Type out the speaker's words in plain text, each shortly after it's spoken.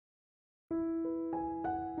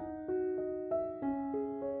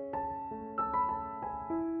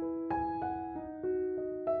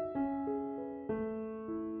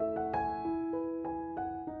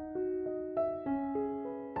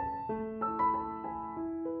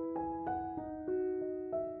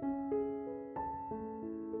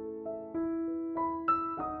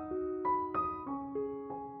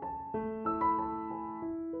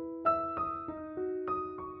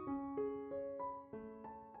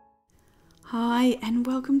Hi and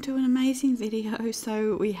welcome to an amazing video.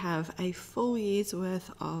 So we have a full year's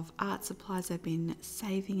worth of art supplies I've been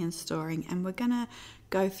saving and storing, and we're gonna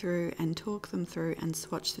go through and talk them through and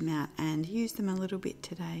swatch them out and use them a little bit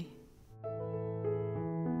today.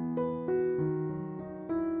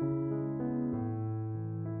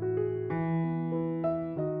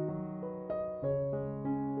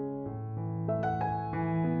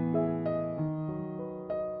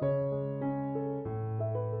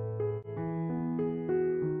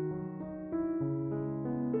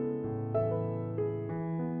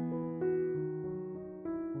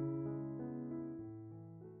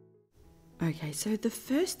 Okay, so the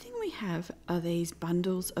first thing we have are these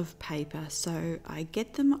bundles of paper. So I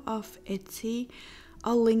get them off Etsy.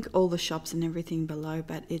 I'll link all the shops and everything below,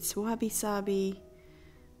 but it's Wabi Sabi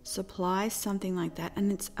Supplies, something like that.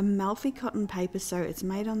 And it's Amalfi cotton paper, so it's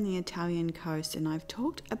made on the Italian coast. And I've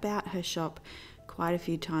talked about her shop quite a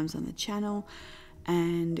few times on the channel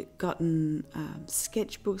and gotten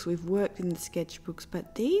sketchbooks. We've worked in the sketchbooks,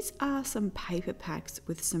 but these are some paper packs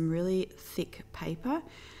with some really thick paper.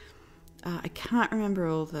 I can't remember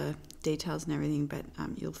all the details and everything, but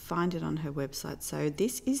you'll find it on her website. So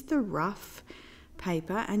this is the rough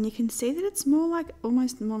paper, and you can see that it's more like,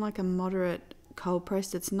 almost more like a moderate cold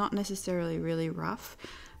pressed. It's not necessarily really rough,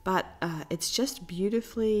 but it's just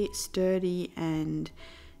beautifully sturdy, and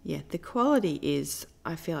yeah, the quality is,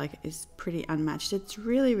 I feel like, is pretty unmatched. It's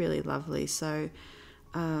really, really lovely. So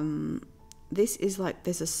this is like,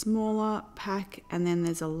 there's a smaller pack and then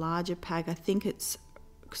there's a larger pack. I think it's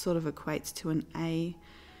sort of equates to an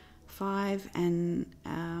A5 and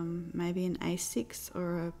maybe an A6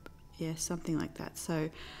 or something like that. So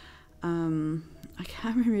I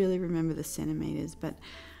can't really remember the centimeters, but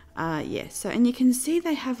yeah. So, and you can see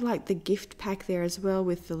they have like the gift pack there as well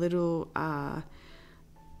with the little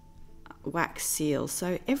wax seal.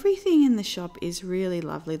 So everything in the shop is really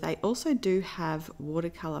lovely. They also do have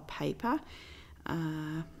watercolor paper.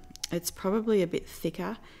 It's probably a bit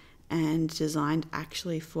thicker and designed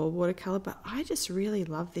actually for watercolor, but I just really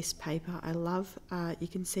love this paper. I love, you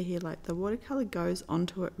can see here, like the watercolor goes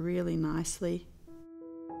onto it really nicely.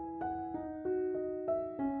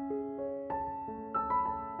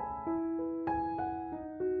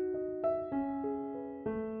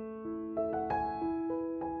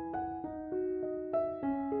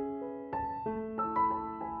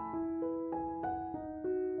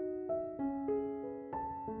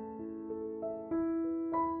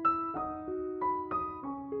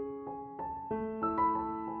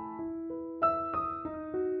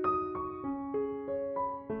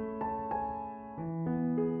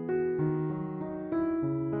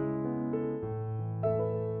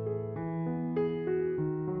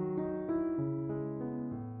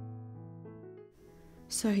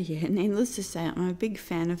 So yeah, needless to say, I'm a big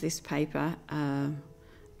fan of this paper.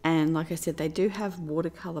 And like I said, they do have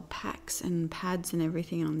watercolor packs and pads and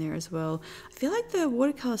everything on there as well. I feel like the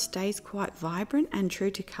watercolor stays quite vibrant and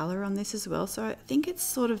true to color on this as well. So I think it's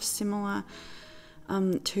sort of similar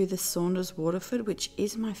to the Saunders Waterford, which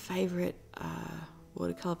is my favorite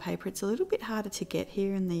watercolor paper. It's a little bit harder to get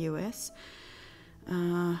here in the US.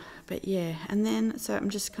 But yeah, and then so I'm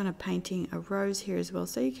just kind of painting a rose here as well,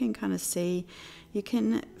 so you can kind of see, you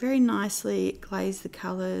can very nicely glaze the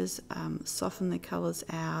colors, soften the colors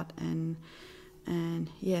out, and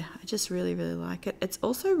yeah, I just really like it. It's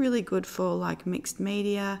also really good for like mixed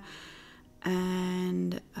media,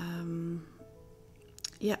 and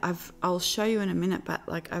yeah, I'll show you in a minute, but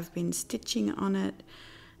like I've been stitching on it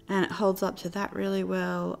and it holds up to that really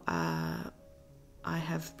well. I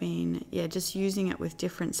have been, just using it with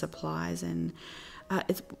different supplies, and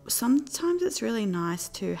sometimes it's really nice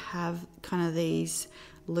to have kind of these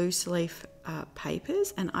loose leaf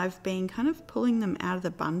papers, and I've been kind of pulling them out of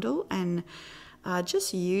the bundle and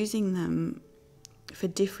just using them for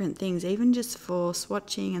different things, even just for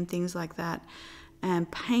swatching and things like that,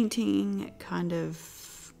 and painting kind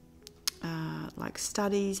of like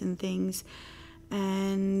studies and things.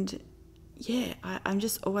 And yeah, I'm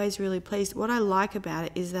just always really pleased. What I like about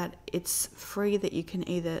it is that it's free, that you can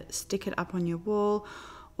either stick it up on your wall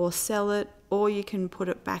or sell it, or you can put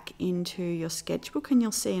it back into your sketchbook, and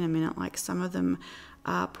you'll see in a minute, like some of them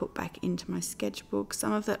are put back into my sketchbook.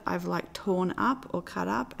 Some of it I've like torn up or cut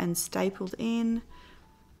up and stapled in.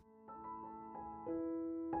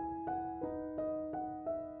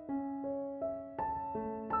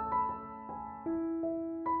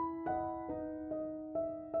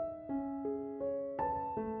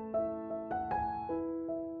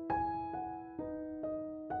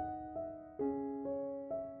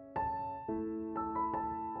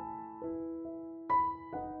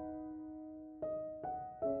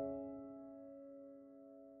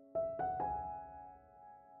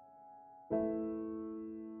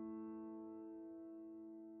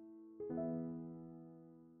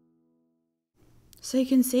 So you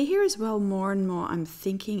can see here as well, more and more I'm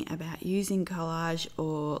thinking about using collage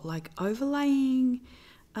or like overlaying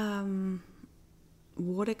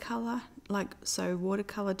watercolor,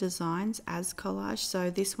 watercolor designs as collage. So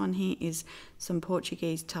this one here is some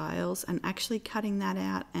Portuguese tiles and actually cutting that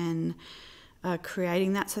out and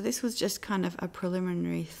creating that. So this was just kind of a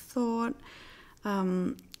preliminary thought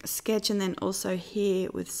sketch, and then also here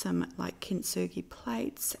with some like kintsugi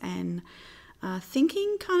plates and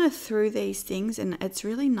thinking kind of through these things. And it's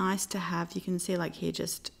really nice to have, you can see like here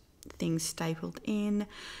just things stapled in.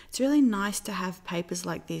 It's really nice to have papers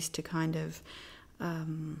like this to kind of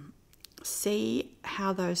see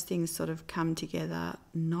how those things sort of come together,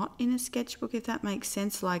 not in a sketchbook, if that makes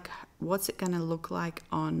sense. Like what's it going to look like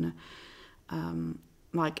on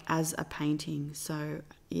like as a painting. So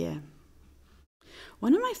yeah,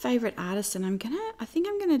 one of my favorite artists, and I think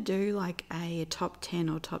I'm gonna do like a top 10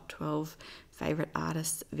 or top 12 favorite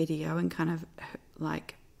artists video and kind of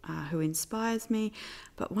like who inspires me,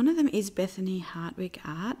 but one of them is Bethany Hartwig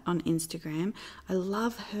Art on Instagram. I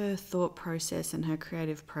love her thought process and her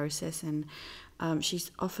creative process, and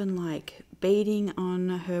she's often like beading on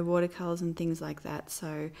her watercolors and things like that.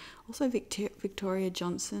 So also Victoria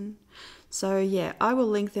Johnson. So yeah, I will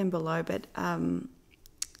link them below, but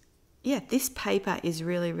yeah, this paper is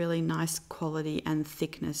really, really nice quality and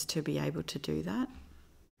thickness to be able to do that.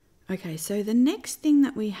 Okay, so the next thing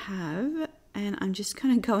that we have, and I'm just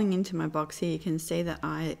kind of going into my box here, you can see that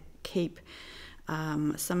I keep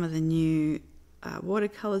some of the new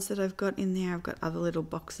watercolors that I've got in there. I've got other little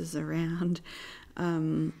boxes around.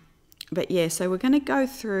 But yeah, so we're going to go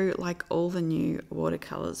through like all the new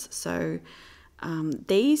watercolors. So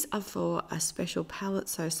these are for a special palette,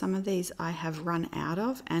 so some of these I have run out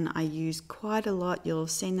of and I use quite a lot. You'll have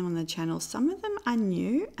seen them on the channel. Some of them are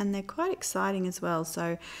new and they're quite exciting as well.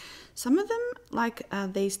 So some of them, like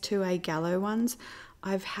these 2A Gallo ones,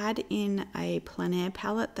 I've had in a plein air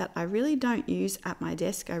palette that I really don't use at my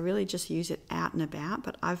desk. I really just use it out and about,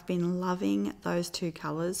 but I've been loving those two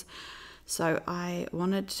colors. So I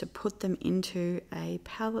wanted to put them into a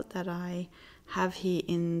palette that I have here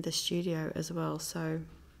in the studio as well. So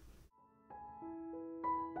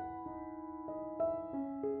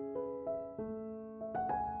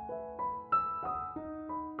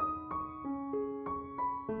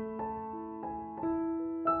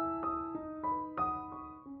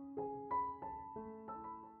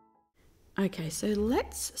okay, so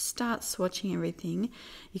let's start swatching everything.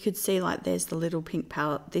 You could see like there's the little pink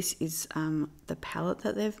palette. This is the palette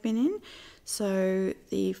that they've been in. So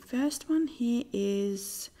the first one here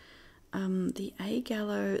is the A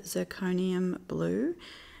Gallo Zirconium Blue,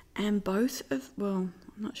 and both of, well,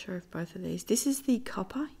 I'm not sure if both of these, this is the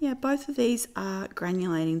copper. Yeah, both of these are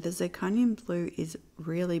granulating. The Zirconium Blue is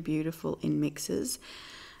really beautiful in mixes,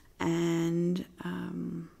 and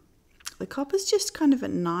the copper's just kind of a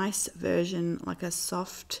nice version, like a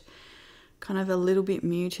soft, kind of a little bit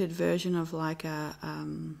muted version of like a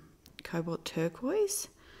cobalt turquoise.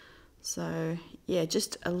 So yeah,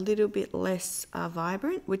 just a little bit less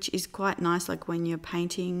vibrant, which is quite nice, like when you're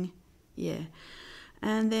painting. Yeah.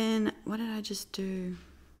 And then what did I just do?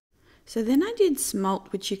 So then I did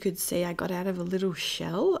Smalt, which you could see I got out of a little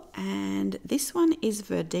shell, and this one is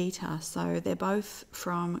Verditer. So they're both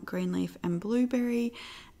from Greenleaf and Blueberry,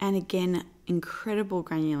 and again, incredible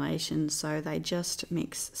granulation, so they just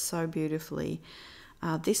mix so beautifully.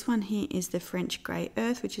 This one here is the French Grey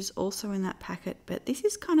Earth, which is also in that packet, but this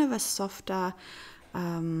is kind of a softer,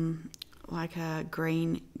 like a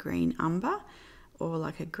green umber or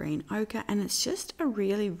like a green ochre, and it's just a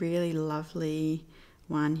really, really lovely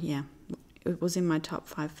one. Yeah, it was in my top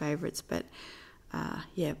 5 favorites, but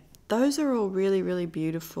yeah, those are all really, really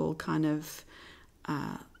beautiful kind of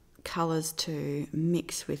colors to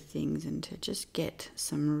mix with things and to just get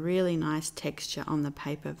some really nice texture on the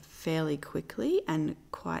paper fairly quickly and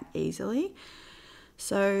quite easily.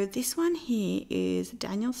 So this one here is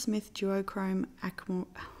Daniel Smith Duochrome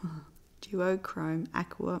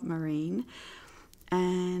Aquamarine,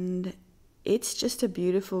 and it's just a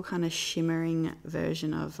beautiful kind of shimmering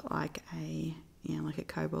version of like a, you know, like a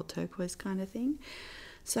cobalt turquoise kind of thing.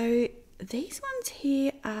 So these ones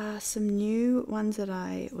here are some new ones that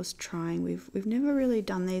I was trying. We've never really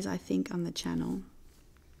done these, I think, on the channel.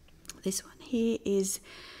 This one here is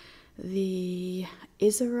the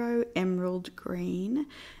Isaro Emerald Green,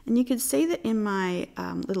 and you could see that in my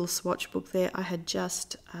little swatch book there, I had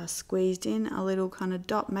just squeezed in a little kind of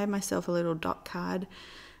dot, made myself a little dot card,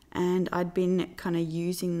 and I'd been kind of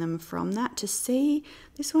using them from that to see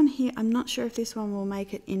this one here. I'm not sure if this one will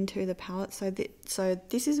make it into the palette. So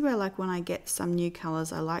this is where, like, when I get some new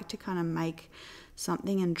colors, I like to kind of make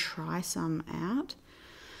something and try some out.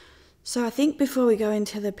 So I think before we go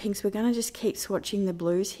into the pinks, we're going to just keep swatching the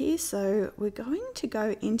blues here. So we're going to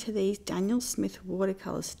go into these Daniel Smith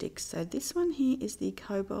watercolor sticks. So this one here is the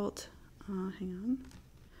Cobalt, hang on.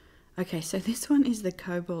 Okay, so this one is the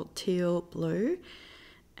Cobalt Teal Blue.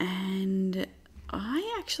 And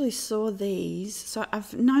I actually saw these, so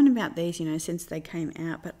I've known about these, you know, since they came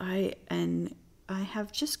out, but I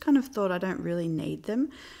have just kind of thought I don't really need them.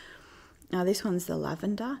 Now this one's the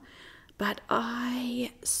Lavender. But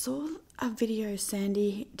I saw a video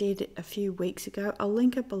Sandy did a few weeks ago. I'll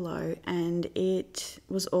link it below, and it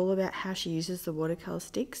was all about how she uses the watercolor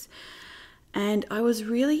sticks. And I was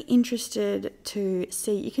really interested to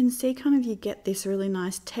see, you can see kind of you get this really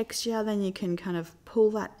nice texture, then you can kind of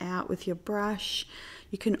pull that out with your brush.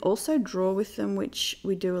 You can also draw with them, which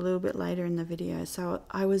we do a little bit later in the video. So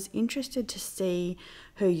I was interested to see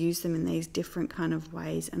her use them in these different kind of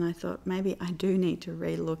ways, and I thought maybe I do need to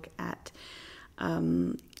re-look at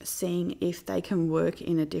seeing if they can work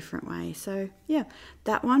in a different way. So yeah,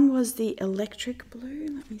 that one was the electric blue.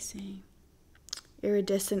 Let me see.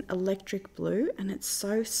 Iridescent electric blue, and it's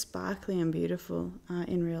so sparkly and beautiful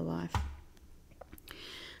in real life.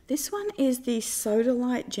 This one is the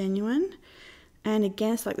Sodalite Genuine. And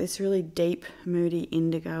again, it's like this really deep, moody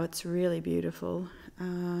indigo. It's really beautiful.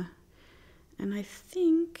 And I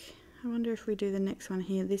think, I wonder if we do the next one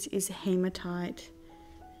here. This is Hematite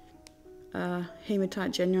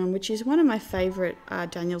Genuine, which is one of my favorite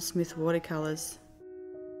Daniel Smith watercolors.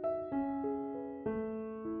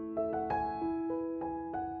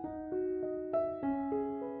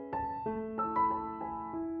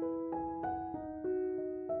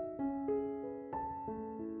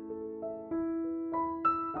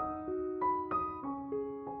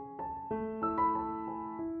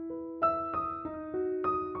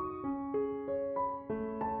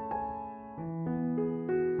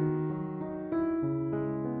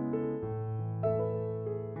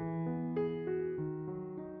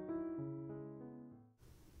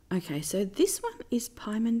 Okay, so this one is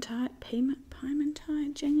Pimentite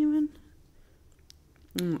Genuine.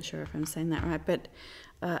 I'm not sure if I'm saying that right, but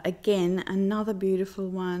again, another beautiful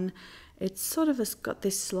one. It's sort of got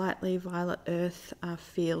this slightly violet earth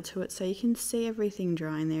feel to it, so you can see everything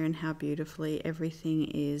drying there and how beautifully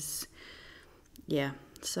everything is. Yeah,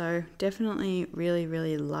 so definitely really,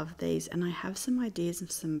 really love these, and I have some ideas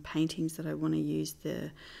of some paintings that I want to use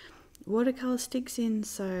the watercolor sticks in,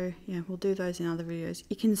 so yeah, we'll do those in other videos.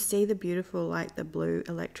 You can see the beautiful, like the blue,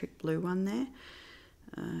 electric blue one there.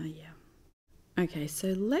 Yeah. Okay, so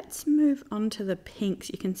let's move on to the pinks.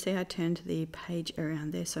 You can see I turned the page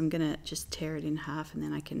around there, so I'm gonna just tear it in half and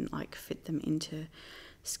then I can like fit them into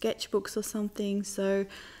sketchbooks or something. So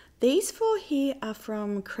these four here are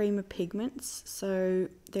from Creamer Pigments. So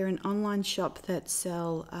they're an online shop that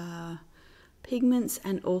sell pigments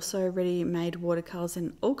and also ready-made watercolors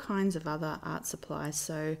and all kinds of other art supplies.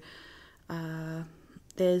 So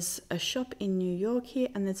there's a shop in New York here,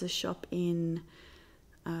 and there's a shop in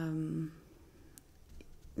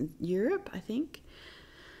Europe, I think.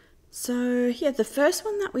 So yeah, the first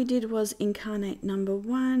one that we did was Incarnate number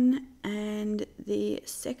 1, and the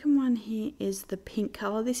second one here is the pink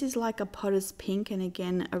color. This is like a potter's pink, and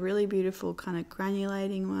again a really beautiful kind of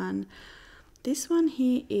granulating one. This one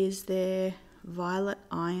here is their Violet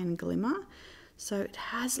Iron Glimmer. So it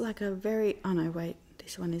has like a very, oh no, wait,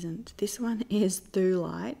 this one isn't. This one is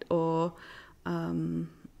Thulite, or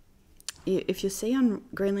if you see on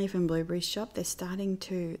Greenleaf and Blueberry's shop, they've started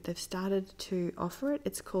to offer it.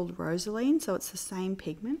 It's called Rosaline, so it's the same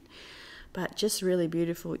pigment, but just really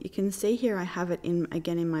beautiful. You can see here I have it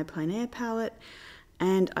again in my plein air palette,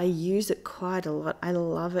 and I use it quite a lot. I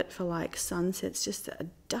love it for like sunsets, just a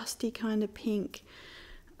dusty kind of pink,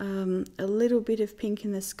 a little bit of pink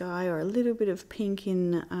in the sky, or a little bit of pink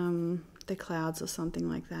in the clouds or something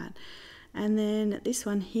like that. And then this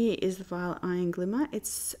one here is the Violet Iron Glimmer.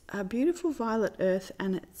 It's a beautiful violet earth,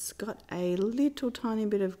 and it's got a little tiny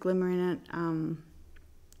bit of glimmer in it.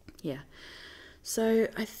 Yeah. So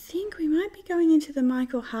I think we might be going into the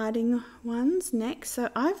Michael Harding ones next. So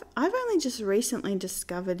I've only just recently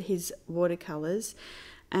discovered his watercolors,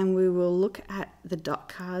 and we will look at the dot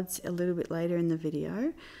cards a little bit later in the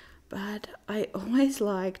video. But I always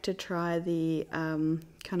like to try the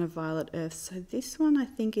kind of violet earth. So this one I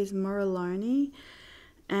think is Morelloni,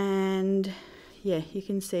 and yeah, you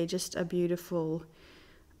can see just a beautiful,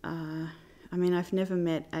 I mean, I've never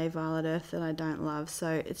met a violet earth that I don't love,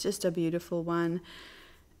 so it's just a beautiful one.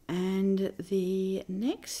 And the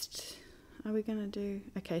next, are we going to do?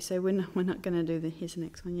 Okay, so we're not going to do his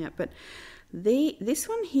next one yet, but this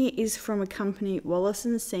one here is from a company, Wallace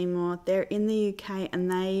 & Seymour. They're in the UK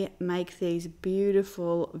and they make these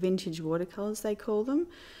beautiful vintage watercolors, they call them.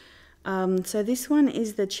 So this one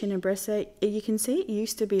is the Cinebresse. You can see it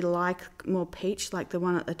used to be like more peach, like the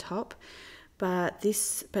one at the top, but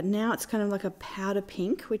now it's kind of like a powder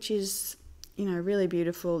pink, which is, you know, really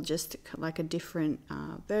beautiful, just like a different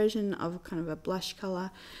version of kind of a blush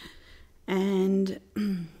color. And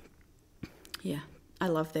yeah, I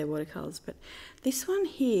love their watercolors. But this one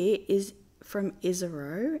here is from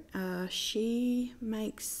Isaro. She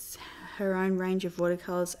makes her own range of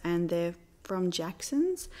watercolors and they're from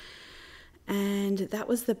Jackson's. And that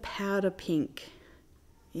was the powder pink.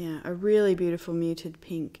 Yeah, a really beautiful muted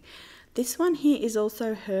pink. This one here is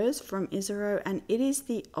also hers from Isaro, and it is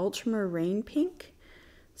the ultramarine pink.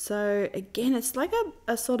 So again, it's like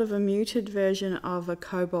a sort of a muted version of a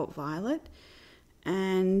cobalt violet.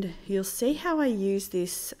 And you'll see how I use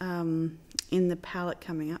this in the palette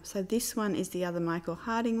coming up. So this one is the other Michael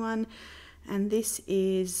Harding one, and this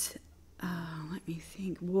is, let me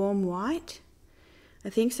think, warm white. I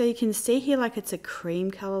think so. You can see here like it's a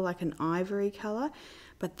cream color, like an ivory color.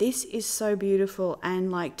 But this is so beautiful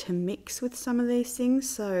and like to mix with some of these things.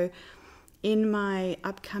 So in my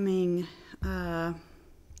upcoming palette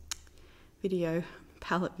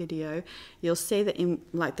video, you'll see that in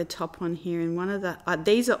like the top one here, in one of the,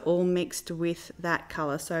 these are all mixed with that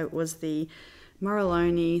color. So it was the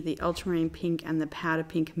Morelloni, the ultramarine pink and the powder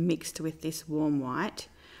pink mixed with this warm white.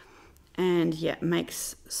 And yeah, it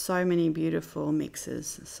makes so many beautiful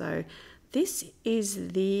mixes. So this is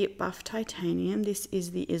the Buff Titanium. This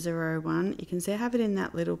is the Isaro one. You can see I have it in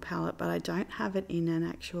that little palette, but I don't have it in an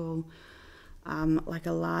actual, like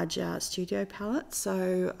a larger studio palette.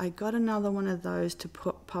 So I got another one of those to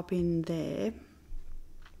pop in there.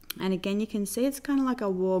 And again, you can see it's kind of like a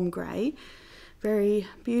warm grey. Very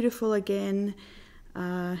beautiful again.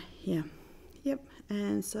 Yeah, yep.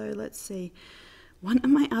 And so let's see. One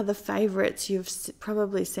of my other favourites, you've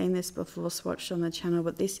probably seen this before swatched on the channel,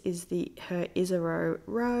 but this is her Isaro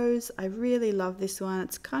Rose. I really love this one.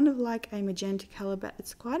 It's kind of like a magenta colour, but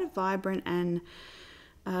it's quite a vibrant and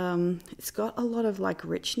it's got a lot of like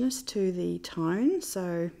richness to the tone.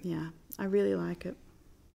 So yeah, I really like it.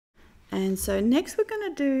 And so next we're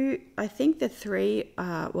going to do, I think, the three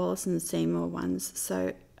Wallace & Seymour ones.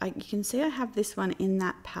 So you can see I have this one in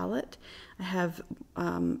that palette. I have,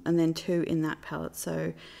 and then two in that palette.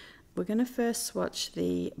 So we're going to first swatch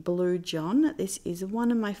the Blue John. This is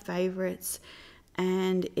one of my favorites,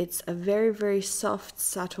 and it's a very, very soft,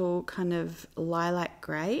 subtle kind of lilac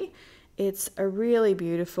grey. It's a really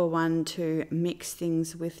beautiful one to mix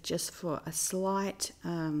things with, just for a slight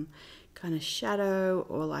kind of shadow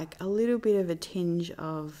or like a little bit of a tinge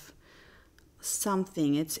of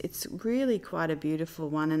something. It's really quite a beautiful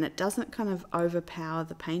one, and it doesn't kind of overpower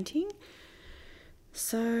the painting.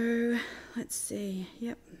 So let's see.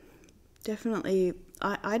 Yep, definitely.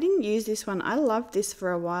 I didn't use this one. I loved this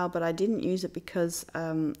for a while, but I didn't use it because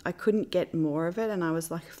I couldn't get more of it, and I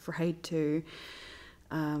was like afraid to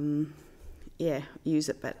yeah, use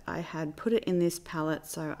it. But I had put it in this palette,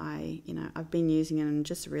 so I've been using it and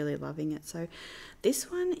just really loving it. So this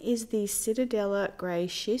one is the Citadella Grey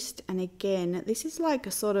Schist, and again, this is like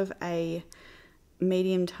a sort of a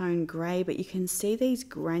medium tone grey, but you can see these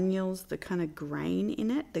granules, the kind of grain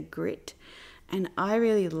in it, the grit, and I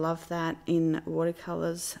really love that in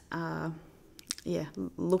watercolors. Yeah,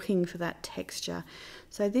 looking for that texture.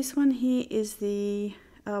 So this one here is the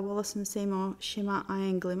Wallace & Seymour Shimmer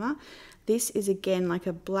Iron Glimmer. This is again like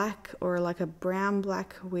a black or like a brown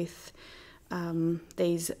black with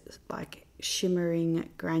these like shimmering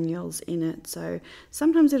granules in it. So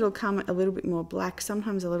sometimes it'll come a little bit more black,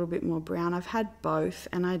 sometimes a little bit more brown. I've had both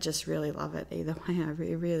and I just really love it. Either way, I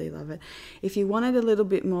really love it. If you wanted a little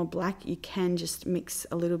bit more black, you can just mix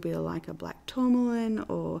a little bit of like a black tourmaline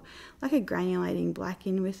or like a granulating black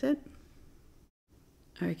in with it.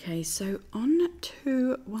 Okay, so on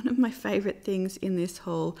to one of my favorite things in this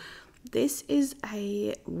haul. This is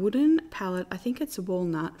a wooden palette. I think it's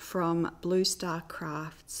walnut, from Blue Star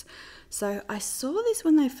Crafts. So I saw this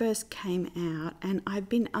when they first came out and I've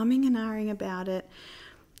been umming and ahhing about it,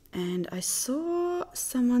 and I saw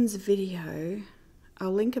someone's video.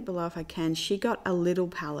 I'll link it below if I can. She got a little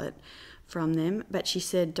palette from them, but she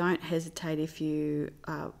said don't hesitate if you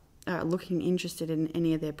are looking interested in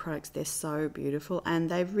any of their products. They're so beautiful, and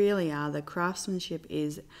they really are. The craftsmanship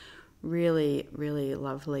is really, really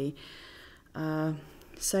lovely.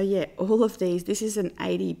 So yeah, all of these, this is an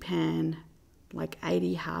 80 pan, like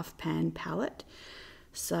 80 half pan palette.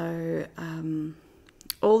 So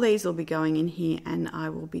all these will be going in here, and I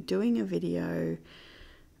will be doing a video.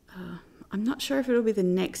 I'm not sure if it'll be the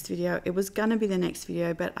next video. It was gonna be the next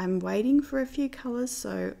video, but I'm waiting for a few colors,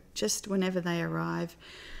 so just whenever they arrive,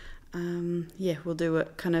 yeah, we'll do a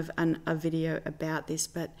kind of a video about this.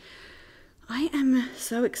 But I am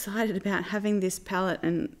so excited about having this palette,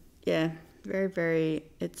 and yeah, very,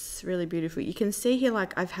 it's really beautiful. You can see here,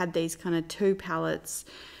 like, I've had these kind of two palettes,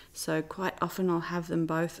 so quite often I'll have them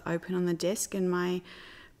both open on the desk, and my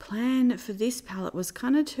plan for this palette was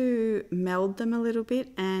kind of to meld them a little bit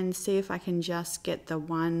and see if I can just get the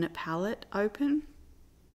one palette open.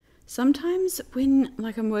 Sometimes when,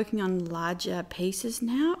 like, I'm working on larger pieces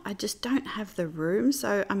now, I just don't have the room,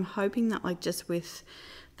 so I'm hoping that, like, just with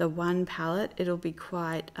the one palette it'll be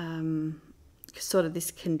quite sort of this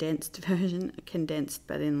condensed version, condensed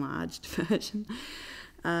but enlarged version.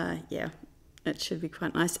 Yeah, it should be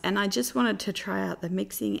quite nice. And I just wanted to try out the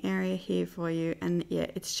mixing area here for you, and yeah,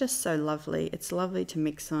 it's just so lovely. It's lovely to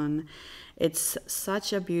mix on. It's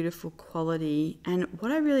such a beautiful quality, and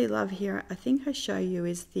what I really love here, I think I show you,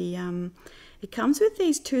 is the it comes with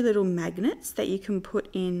these two little magnets that you can put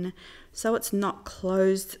in so it's not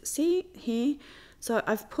closed. See here? So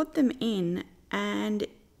I've put them in, and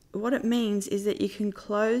what it means is that you can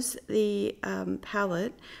close the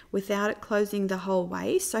palette without it closing the whole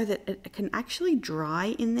way, so that it can actually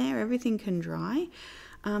dry in there. Everything can dry,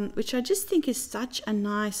 which I just think is such a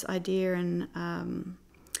nice idea. And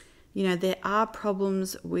you know, there are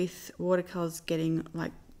problems with watercolors getting,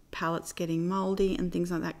 like, palettes getting moldy and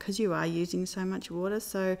things like that because you are using so much water.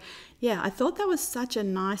 So yeah, I thought that was such a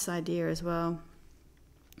nice idea as well.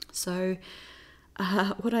 So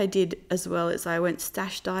what I did as well is I went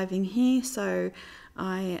stash diving here. So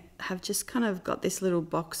I have just kind of got this little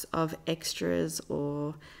box of extras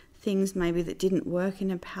or things maybe that didn't work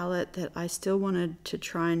in a palette that I still wanted to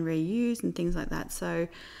try and reuse and things like that. So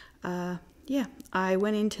yeah, I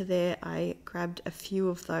went into there, I grabbed a few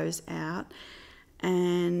of those out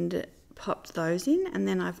and popped those in. And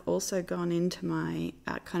then I've also gone into my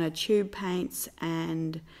kind of tube paints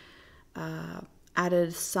and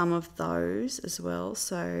added some of those as well.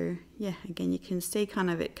 So yeah, again, you can see kind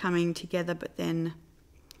of it coming together, but then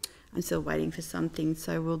I'm still waiting for something,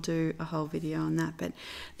 so we'll do a whole video on that. But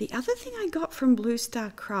the other thing I got from Blue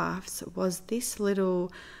Star Crafts was this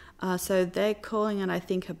little, so they're calling it, I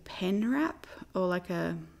think, a pen wrap, or like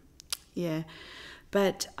a, yeah,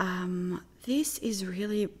 but this is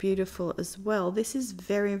really beautiful as well. This is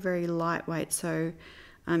very lightweight. So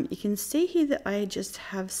you can see here that I just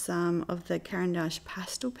have some of the Caran d'Ache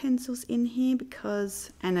pastel pencils in here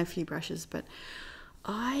because, and a few brushes, but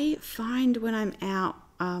I find when I'm out,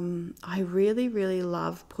 I really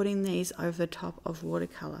love putting these over the top of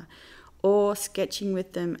watercolor or sketching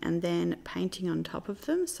with them and then painting on top of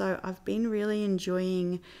them. So I've been really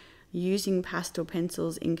enjoying using pastel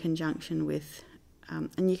pencils in conjunction with,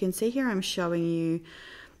 and you can see here I'm showing you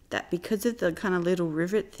that because of the kind of little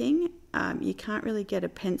rivet thing, you can't really get a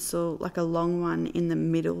pencil, like a long one in the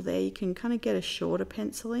middle there. You can kind of get a shorter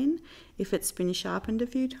pencil in if it's been sharpened a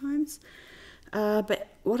few times. But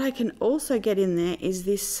what I can also get in there is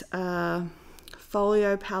this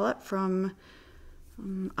folio palette from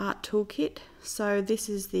Art Toolkit. So this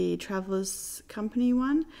is the Travelers Company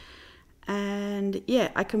one. And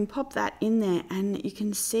yeah, I can pop that in there, and you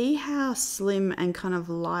can see how slim and kind of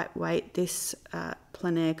lightweight this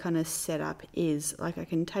plein air kind of setup is. Like, I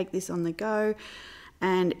can take this on the go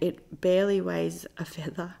and it barely weighs a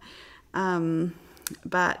feather.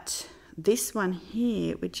 But this one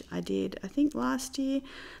here, which I did, I think last year,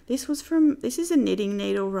 this is a knitting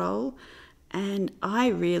needle roll, and I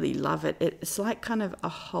really love it. It's like kind of a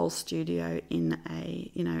whole studio in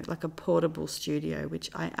a, you know, like a portable studio, which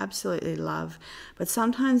I absolutely love, but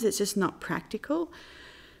sometimes it's just not practical.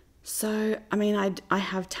 So, I mean, I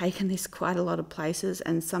have taken this quite a lot of places,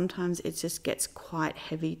 and sometimes it just gets quite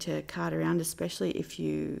heavy to cart around, especially if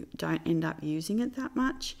you don't end up using it that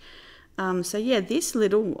much. So yeah, this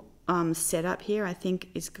little setup here I think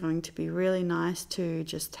is going to be really nice to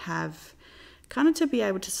just have, kind of to be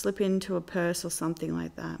able to slip into a purse or something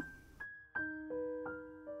like that.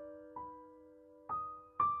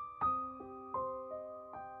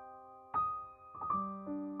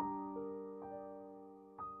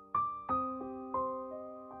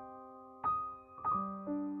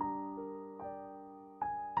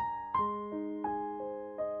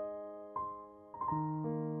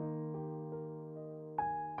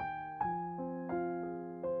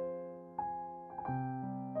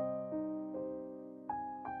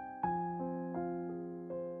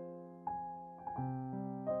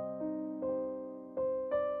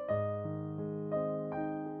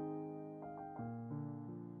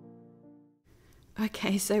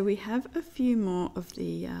 Okay, so we have a few more of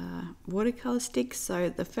the watercolor sticks. So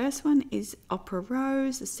the first one is Opera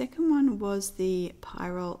Rose. The second one was the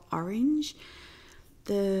Pyrrole Orange.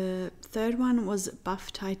 The third one was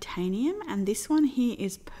Buff Titanium, and this one here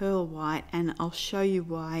is Pearl White, and I'll show you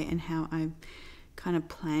why and how I kind of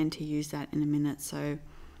plan to use that in a minute. So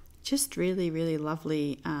just really, really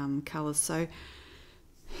lovely colors. So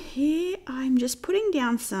here I'm just putting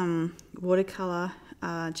down some watercolor,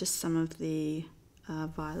 just some of the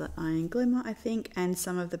Violet Iron Glimmer, I think, and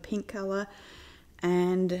some of the pink color,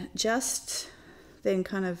 and just then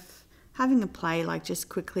kind of having a play, like just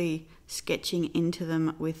quickly sketching into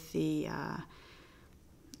them with the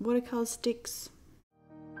watercolor sticks.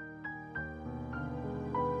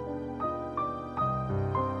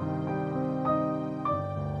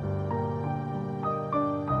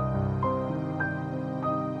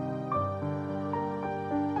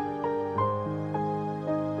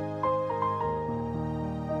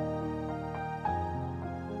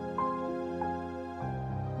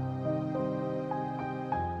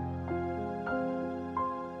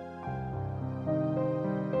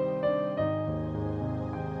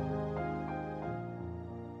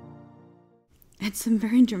 It's some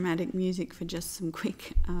very dramatic music for just some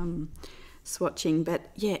quick swatching, but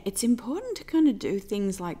yeah, it's important to kind of do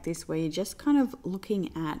things like this where you're just kind of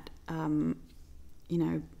looking at, you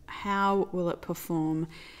know, how will it perform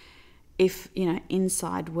if, you know,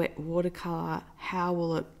 inside wet watercolor, how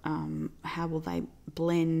will they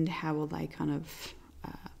blend, how will they kind of,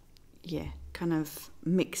 kind of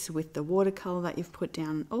mix with the watercolor that you've put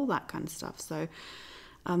down, all that kind of stuff. So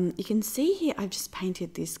you can see here I've just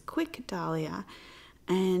painted this quick dahlia,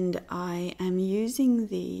 and I am using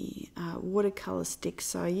the watercolor sticks.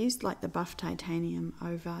 So I used like the Buff Titanium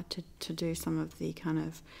over to do some of the kind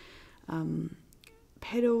of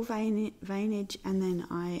petal veinage, and then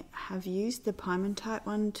I have used the Piemontite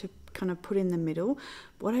one to kind of put in the middle.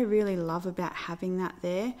 What I really love about having that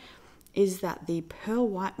there is that the Pearl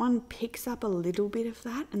White one picks up a little bit of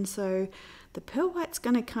that, and so the Pearl White's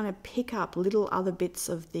going to kind of pick up little other bits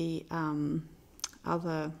of the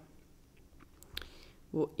other,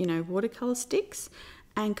 you know, watercolor sticks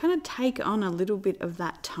and kind of take on a little bit of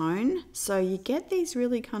that tone. So you get these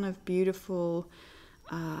really kind of beautiful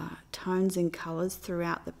tones and colors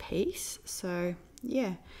throughout the piece. So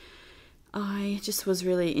yeah, I just was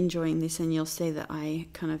really enjoying this, and you'll see that I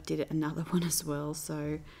kind of did another one as well.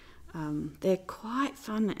 So they're quite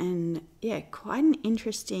fun, and yeah, quite an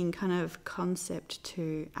interesting kind of concept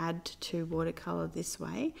to add to watercolor this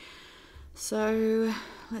way. So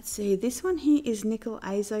let's see, this one here is Nickel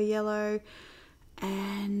Azo Yellow,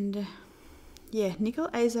 and yeah, Nickel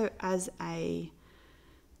Azo as a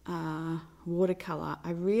watercolor.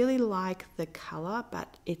 I really like the color,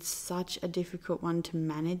 but it's such a difficult one to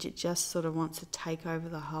manage. It just sort of wants to take over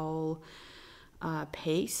the whole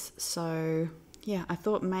piece. So yeah, I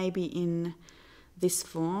thought maybe in this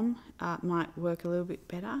form it might work a little bit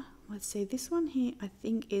better. Let's see, this one here I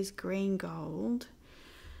think is green gold,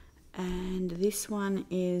 and this one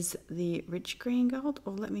is the rich green gold,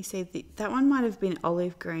 or let me see, that one might have been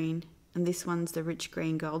olive green, and this one's the rich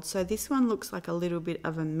green gold. So this one looks like a little bit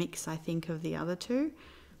of a mix, I think, of the other two.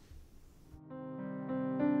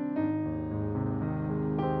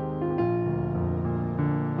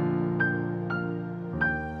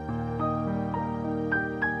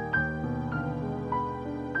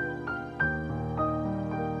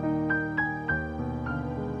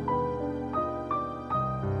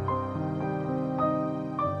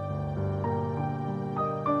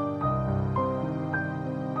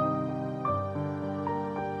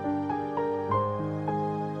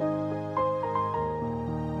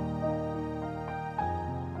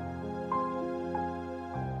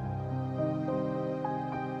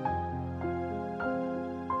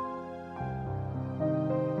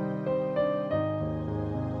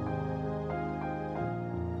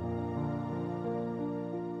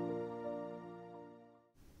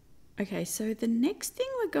 Okay, so the next thing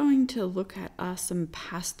we're going to look at are some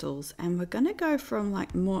pastels, and we're going to go from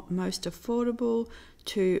like most affordable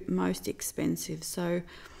to most expensive. So,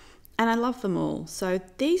 and I love them all. So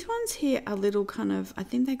these ones here are little kind of, I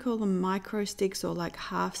think they call them micro sticks or like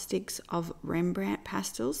half sticks of Rembrandt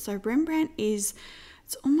pastels. So Rembrandt is,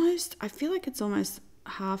 it's almost, I feel like it's almost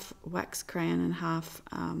half wax crayon and half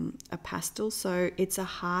a pastel. So it's a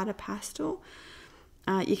harder pastel.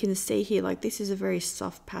 You can see here, like this is a very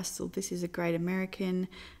soft pastel, this is a Great American,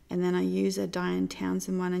 and then I use a Diane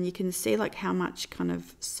Townsend one, and you can see like how much kind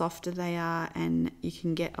of softer they are, and you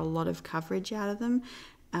can get a lot of coverage out of them.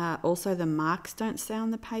 Also the marks don't stay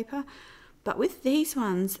on the paper, but with these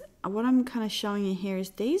ones, what I'm kind of showing you here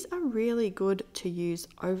is these are really good to use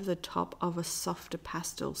over the top of a softer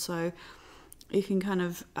pastel. So you can kind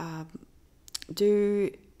of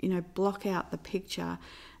do, you know, block out the picture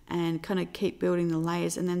and kind of keep building the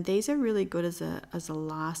layers. And then these are really good as a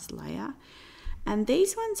last layer. And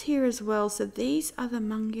these ones here as well, so these are the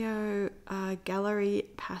Mungyo Gallery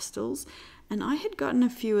pastels, and I had gotten a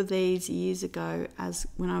few of these years ago as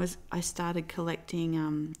when I started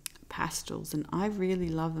collecting pastels, and I really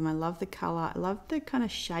love them. I love the color, I love the kind of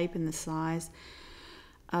shape and the size.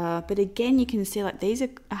 But again, you can see like these are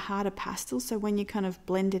a harder pastel, so when you kind of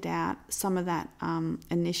blend it out, some of that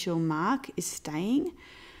initial mark is staying.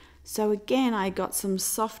 So again, I got some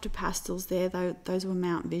softer pastels there, though those were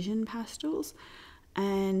Mount Vision pastels,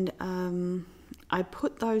 and I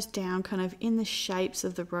put those down kind of in the shapes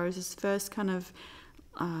of the roses first, kind of,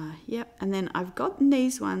 yep, and then I've gotten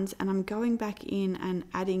these ones and I'm going back in and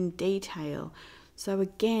adding detail. So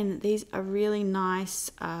again, these are really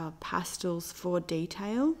nice pastels for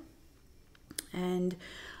detail, and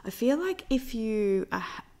I feel like if you,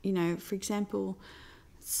 you know, for example,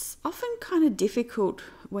 it's often kind of difficult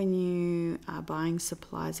when you are buying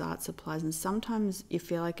supplies, art supplies, and sometimes you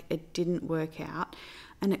feel like it didn't work out,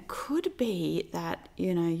 and it could be that,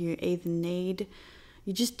 you know, you either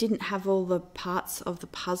you just didn't have all the parts of the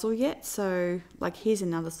puzzle yet. So like here's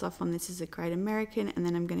another soft one, this is a Great American, and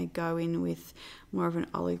then I'm going to go in with more of an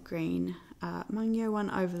olive green Mungyo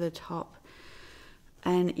one over the top.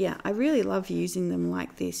 And yeah, I really love using them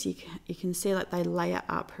like this. You can see like they layer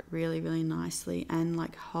up really, really nicely and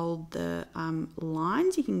like hold the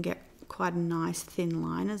lines. You can get quite a nice thin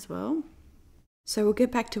line as well. So we'll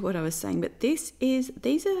get back to what I was saying, but these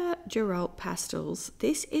are Girault pastels.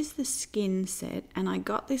 This is the skin set, and I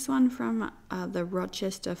got this one from the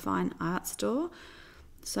Rochester Fine Art Store.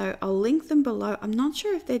 So I'll link them below. I'm not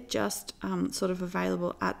sure if they're just sort of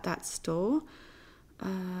available at that store.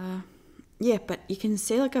 Yeah, but you can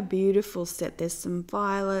see like a beautiful set. There's some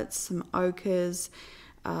violets, some ochres,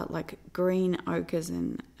 like green ochres,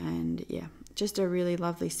 and yeah, just a really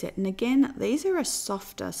lovely set. And again, these are a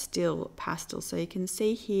softer still pastel, so you can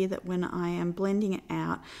see here that when I am blending it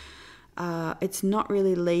out, it's not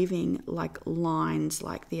really leaving like lines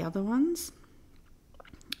like the other ones.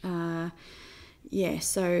 Yeah,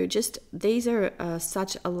 so just these are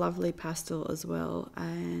such a lovely pastel as well,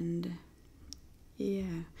 and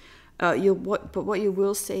yeah. But what you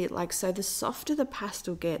will see, like, so the softer the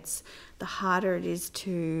pastel gets, the harder it is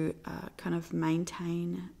to kind of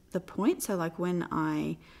maintain the point. So like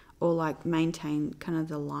or like maintain kind of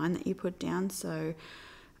the line that you put down. So,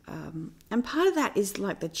 and part of that is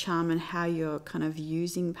like the charm and how you're kind of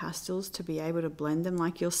using pastels to be able to blend them.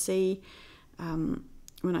 Like you'll see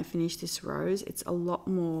when I finish this rose, it's a lot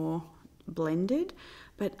more blended,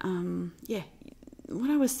 but yeah. What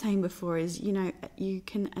I was saying before is, you know, you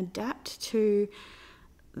can adapt to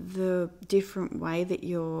the different way that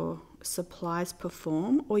your supplies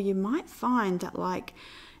perform, or you might find that like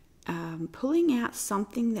pulling out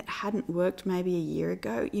something that hadn't worked maybe a year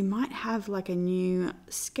ago, you might have like a new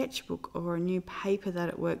sketchbook or a new paper that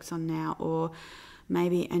it works on now, or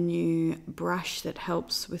maybe a new brush that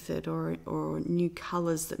helps with it, or new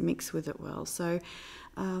colors that mix with it well. So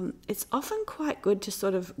it's often quite good to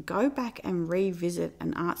sort of go back and revisit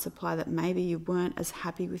an art supply that maybe you weren't as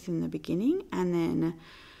happy with in the beginning, and then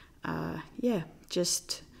yeah,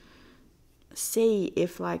 just see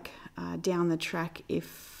if like down the track,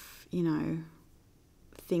 if, you know,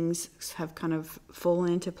 things have kind of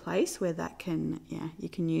fallen into place where that can, yeah, you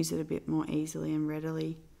can use it a bit more easily and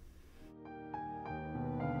readily.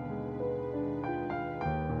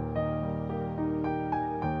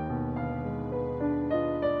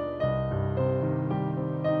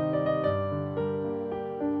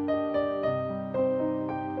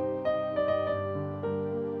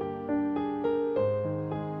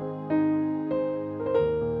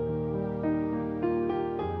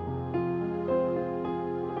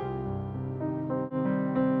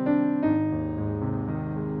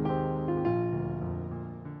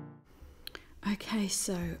 Okay,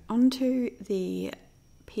 so onto the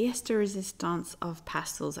pièce de résistance of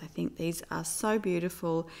pastels. I think these are so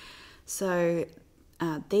beautiful. So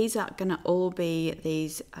these are going to all be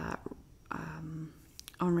these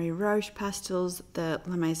Henri Roche pastels, the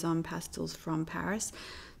La Maison pastels from Paris.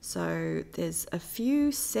 So there's a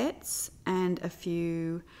few sets and a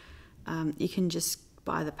few, you can just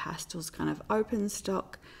buy the pastels kind of open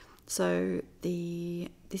stock. So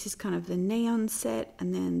this is kind of the neon set,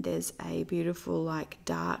 and then there's a beautiful like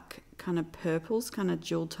dark kind of purples, kind of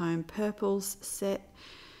jewel tone purples set.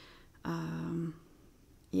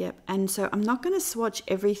 Yep, and so I'm not going to swatch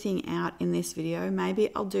everything out in this video. Maybe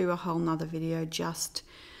I'll do a whole nother video just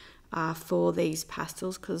for these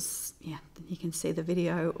pastels, because yeah, you can see the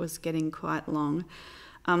video was getting quite long.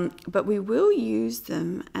 But we will use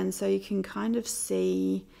them, and so you can kind of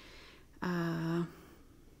see,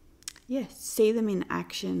 see them in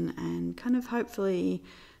action and kind of hopefully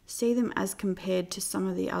see them as compared to some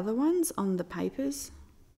of the other ones on the papers.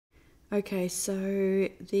 Okay, so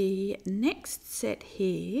the next set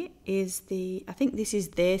here is I think this is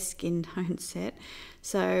their skin tone set.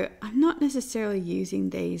 So I'm not necessarily using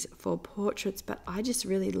these for portraits, but I just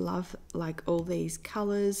really love like all these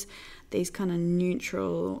colors, these kind of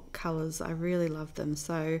neutral colors. I really love them.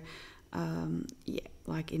 So yeah,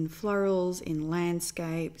 like in florals, in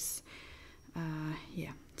landscapes,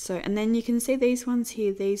 yeah. So, and then you can see these ones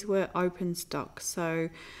here, these were open stock. So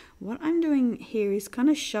what I'm doing here is kind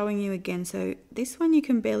of showing you again. So this one you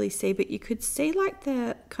can barely see, but you could see like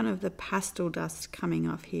the kind of the pastel dust coming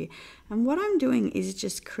off here. And what I'm doing is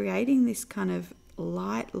just creating this kind of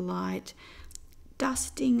light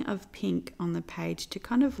dusting of pink on the page to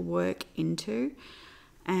kind of work into.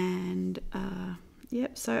 And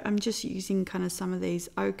yep, so I'm just using kind of some of these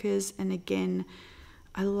ochres. And again,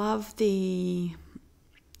 I love the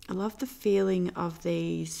feeling of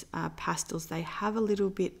these pastels. They have a little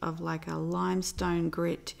bit of like a limestone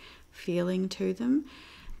grit feeling to them,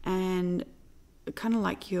 and kind of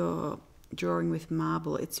like you're drawing with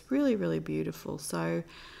marble. It's really, really beautiful. So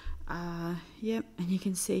yep, and you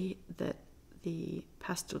can see that the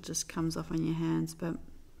pastel just comes off on your hands. But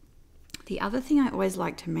the other thing I always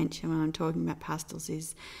like to mention when I'm talking about pastels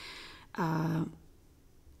is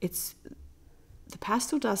the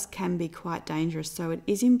pastel dust can be quite dangerous, so it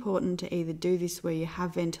is important to either do this where you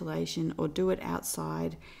have ventilation or do it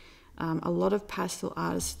outside. A lot of pastel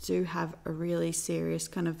artists do have a really serious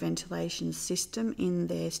kind of ventilation system in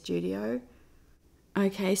their studio.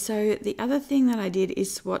 Okay, so the other thing that I did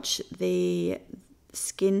is swatch the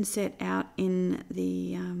skin set out in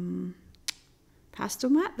the pastel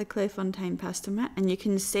mat, the Clairefontaine pastel mat, and you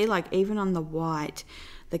can see like even on the white,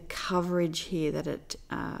 the coverage here that it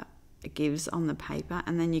gives on the paper,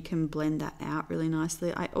 and then you can blend that out really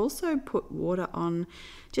nicely. I also put water on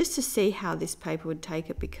just to see how this paper would take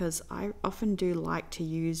it, because I often do like to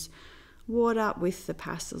use water with the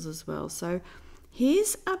pastels as well. So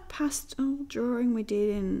here's a pastel drawing we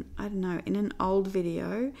did in, I don't know, in an old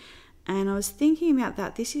video, and I was thinking about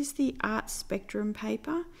that. This is the Art Spectrum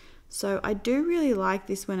paper. So I do really like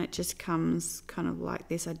this when it just comes kind of like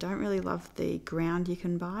this. I don't really love the ground you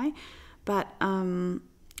can buy, but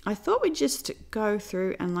I thought we'd just go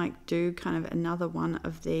through and like do kind of another one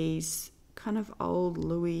of these kind of old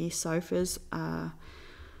Louis sofas,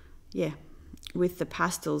 yeah, with the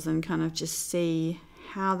pastels, and kind of just see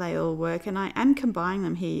how they all work. And I am combining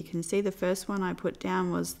them here. You can see the first one I put down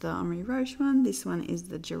was the Henri Roche one. This one is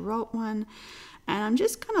the Girault one. And I'm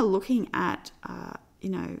just kind of looking at, you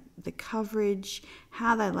know, the coverage,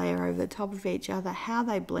 how they layer over the top of each other, how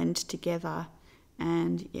they blend together.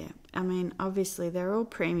 And yeah, I mean, obviously they're all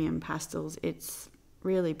premium pastels. It's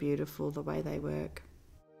really beautiful the way they work.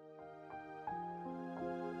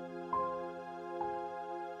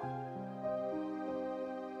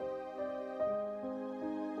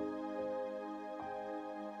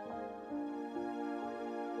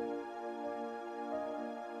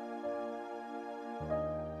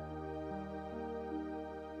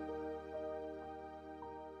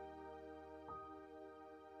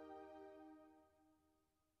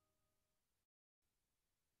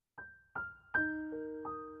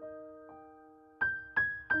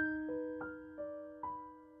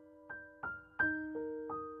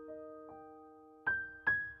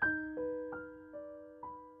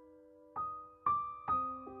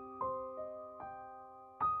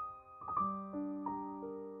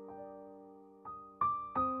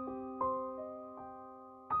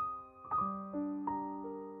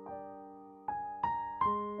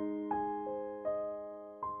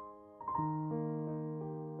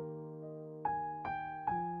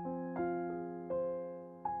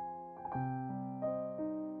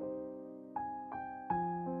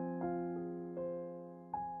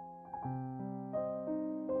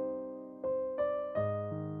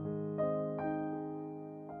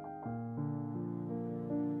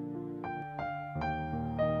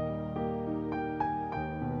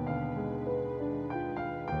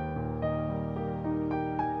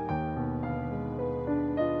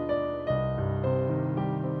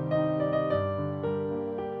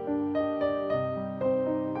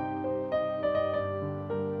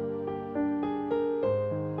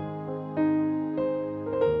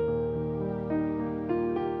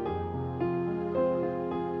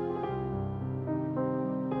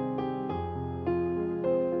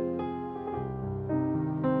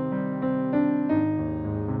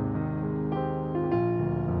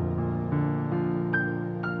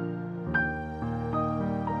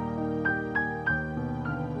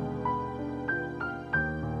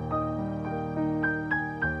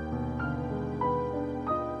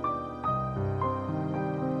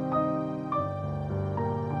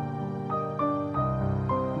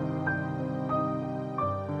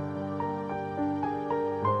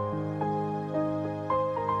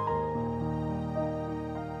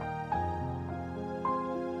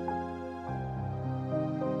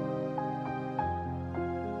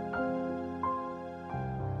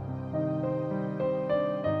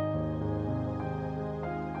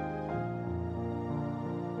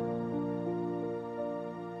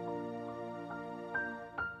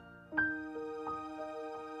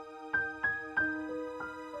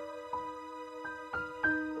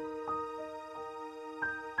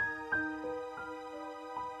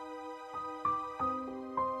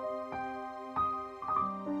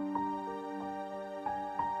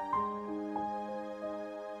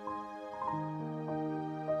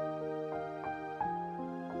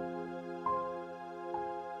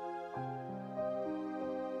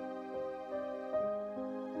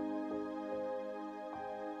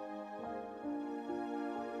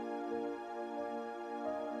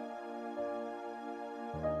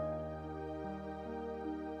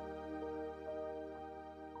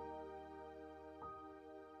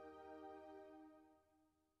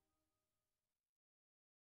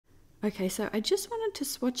 Okay, so I just wanted to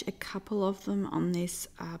swatch a couple of them on this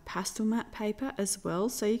pastel matte paper as well,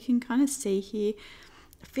 so you can kind of see here.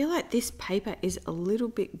 I feel like this paper is a little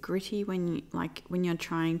bit gritty when you're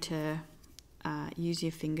trying to use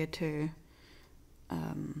your finger to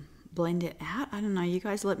blend it out. I don't know, you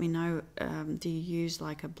guys let me know. Do you use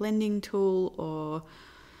like a blending tool or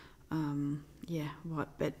yeah, what?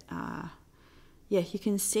 But yeah, you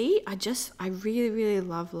can see I really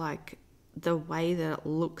love like the way that it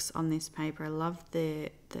looks on this paper. I love the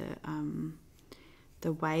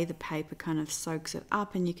way the paper kind of soaks it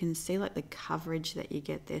up, and you can see like the coverage that you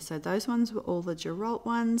get there. So those ones were all the Geralt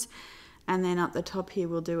ones, and then up the top here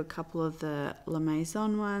we'll do a couple of the La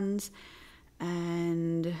Maison ones.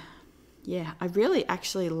 And yeah, I really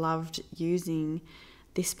actually loved using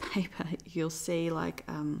this paper. You'll see like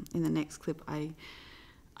in the next clip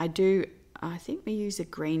I think we use a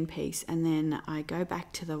green piece, and then I go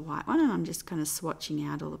back to the white one and I'm just kind of swatching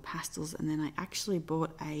out all the pastels, and then I actually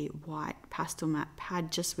bought a white pastel matte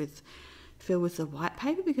pad just filled with the white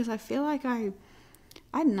paper, because I feel like I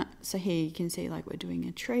don't know. So here you can see like we're doing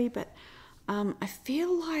a tree, but I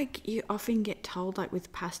feel like you often get told like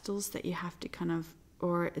with pastels that you have to kind of,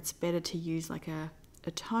 or it's better to use like a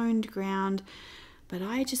toned ground, but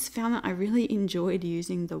I just found that I really enjoyed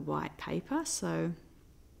using the white paper. So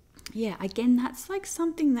yeah, again, that's like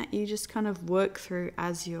something that you just kind of work through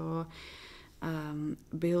as you're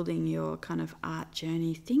building your kind of art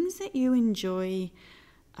journey. Things that you enjoy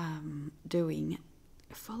doing,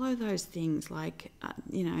 follow those things, like,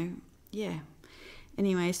 you know, yeah.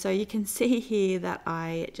 Anyway, so you can see here that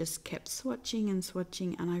I just kept swatching and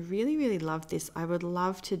swatching, and I really love this. I would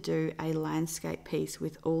love to do a landscape piece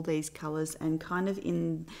with all these colors and kind of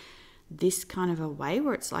in this kind of a way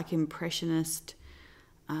where it's like impressionist.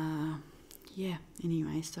 Yeah,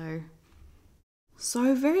 anyway,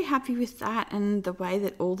 so very happy with that and the way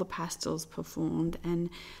that all the pastels performed. And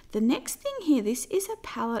the next thing here, this is a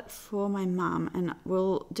palette for my mum, and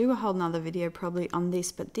we'll do a whole nother video probably on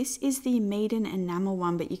this, but this is the Meeden Enamel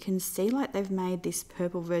one, but you can see like they've made this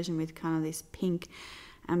purple version with kind of this pink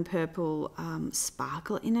and purple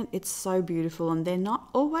sparkle in it. It's so beautiful, and they're not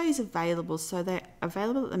always available, so they're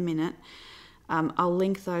available at the minute. I'll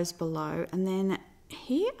link those below. And then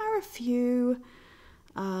here are a few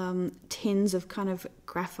tins of kind of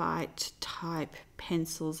graphite type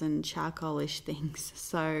pencils and charcoalish things.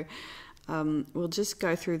 So we'll just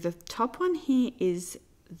go through. The top one here is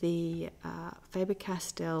the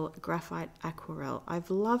Faber-Castell Graphite Aquarelle. I've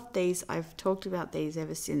loved these. I've talked about these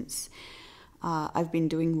ever since I've been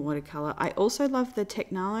doing watercolor. I also love the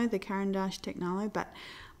Technalo, the Caran d'Ache Technalo, but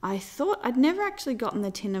I thought I'd never actually gotten the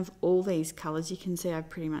tin of all these colors. You can see I've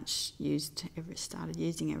pretty much started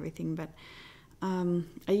using everything, but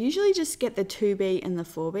I usually just get the 2B and the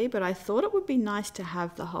 4B, but I thought it would be nice to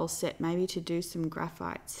have the whole set, maybe to do some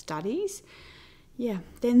graphite studies. Yeah,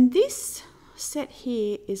 then this set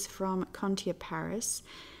here is from Contier Paris,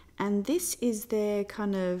 and this is their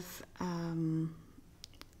kind of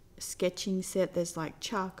sketching set. There's like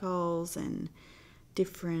charcoals and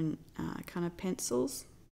different kind of pencils.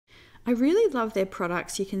 I really love their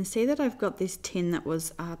products. You can see that I've got this tin that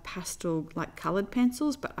was pastel, like coloured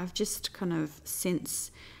pencils, but I've just kind of since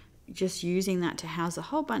just using that to house a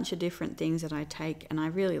whole bunch of different things that I take, and I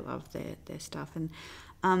really love their stuff.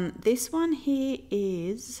 And this one here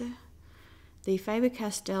is the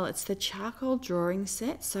Faber-Castell. It's the charcoal drawing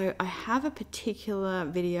set. So I have a particular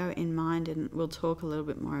video in mind, and we'll talk a little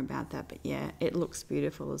bit more about that, but yeah, it looks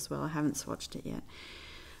beautiful as well. I haven't swatched it yet.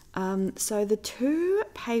 So the two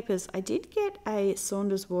papers, I did get a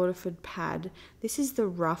Saunders Waterford pad. This is the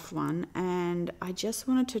rough one, and I just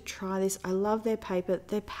wanted to try this. I love their paper.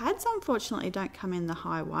 Their pads unfortunately don't come in the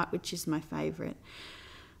high white, which is my favourite.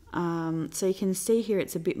 So you can see here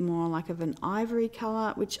it's a bit more like of an ivory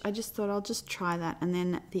colour, which I just thought I'll just try that. And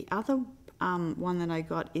then the other one that I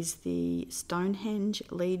got is the Stonehenge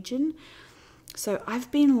Legion. So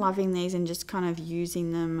I've been loving these and just kind of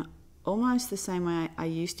using them almost the same way I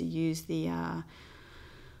used to use the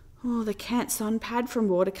Canson pad from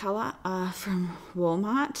Watercolor from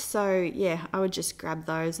Walmart. So yeah, I would just grab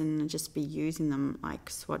those and just be using them, like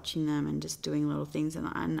swatching them and just doing little things.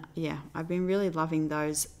 And yeah, I've been really loving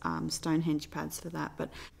those Stonehenge pads for that. But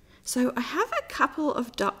so I have a couple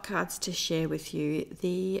of dot cards to share with you.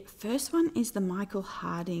 The first one is the Michael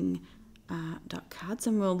Harding dot cards,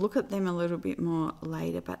 and we'll look at them a little bit more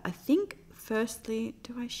later. But I think firstly,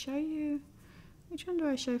 do I show you? Which one do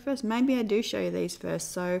I show first? Maybe I do show you these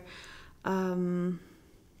first. So,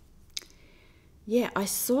 yeah, I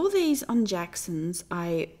saw these on Jackson's.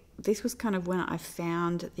 This was kind of when I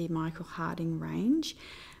found the Michael Harding range,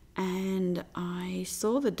 and I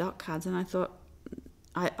saw the dot cards and I thought,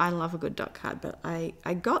 I love a good dot card, but I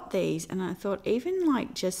got these and I thought even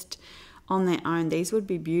like just on their own, these would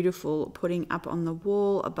be beautiful putting up on the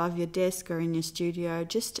wall, above your desk or in your studio,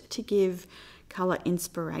 just to give colour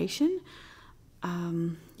inspiration.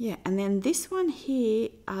 Yeah, and then this one here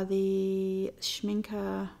are the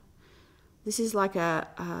Schminker. This is like a,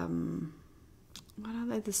 what are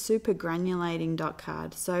they? The super granulating dot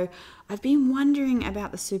card. So I've been wondering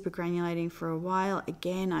about the super granulating for a while.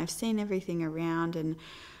 Again, I've seen everything around, and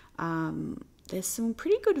there's some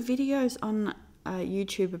pretty good videos on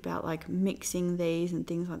YouTube about like mixing these and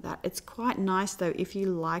things like that. It's quite nice though if you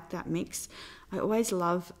like that mix. I always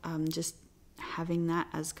love just having that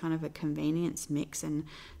as kind of a convenience mix and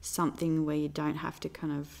something where you don't have to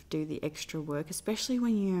kind of do the extra work, especially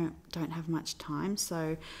when you don't have much time.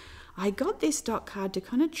 So I got this dot card to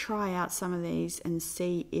kind of try out some of these and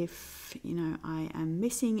see if, you know, I am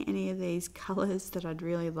missing any of these colors that I'd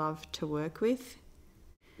really love to work with.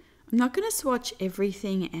 I'm not going to swatch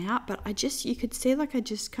everything out, but you could see like I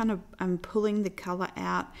just kind of am pulling the color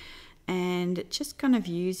out and just kind of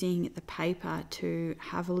using the paper to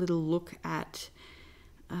have a little look at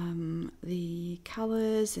the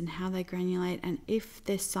colors and how they granulate and if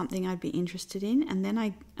there's something I'd be interested in. And then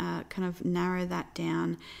I kind of narrow that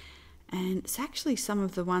down, and it's actually some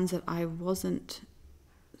of the ones that I wasn't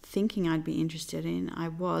thinking I'd be interested in, I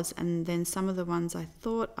was, and then some of the ones I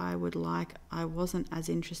thought I would like, I wasn't as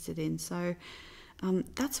interested in. So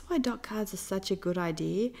that's why dot cards are such a good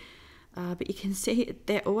idea. But you can see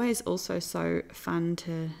they're always also so fun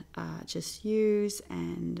to just use,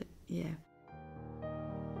 and yeah.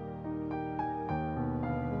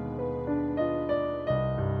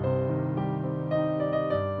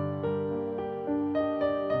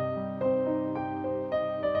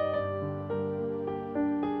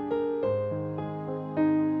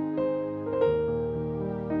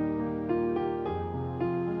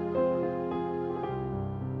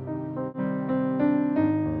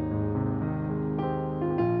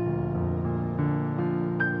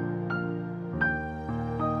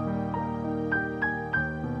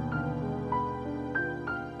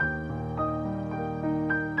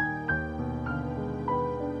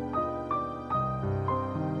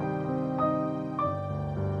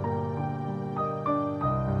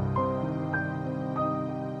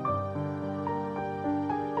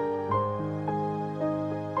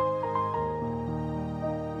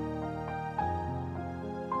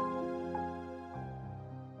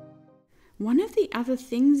 One of the other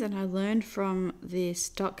things that I learned from this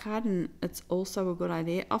dot card, and it's also a good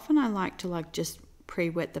idea, often I like to like just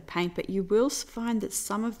pre-wet the paint, but you will find that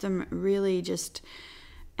some of them really just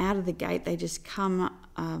out of the gate, they just come,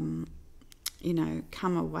 you know,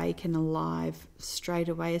 come awake and alive straight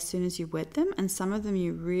away as soon as you wet them. And some of them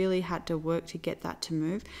you really had to work to get that to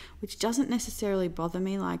move, which doesn't necessarily bother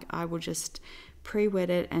me. Like I will just pre-wet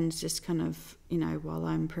it and just kind of, you know, while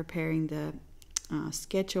I'm preparing the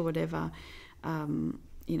sketch or whatever,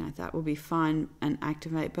 you know, that will be fine and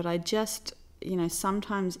activate. But I just, you know,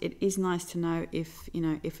 sometimes it is nice to know if, you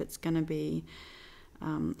know, if it's going to be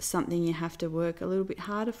something you have to work a little bit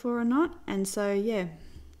harder for or not. And so, yeah,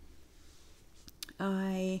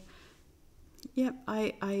 I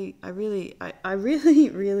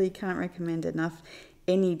really can't recommend enough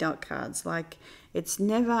any dot cards. Like, it's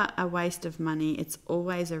never a waste of money. It's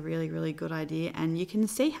always a really good idea. And you can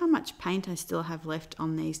see how much paint I still have left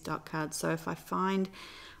on these dot cards. So if I find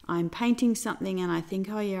I'm painting something and I think,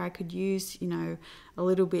 oh yeah, I could use, you know, a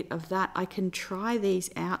little bit of that, I can try these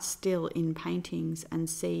out still in paintings and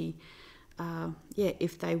see, yeah,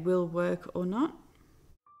 if they will work or not.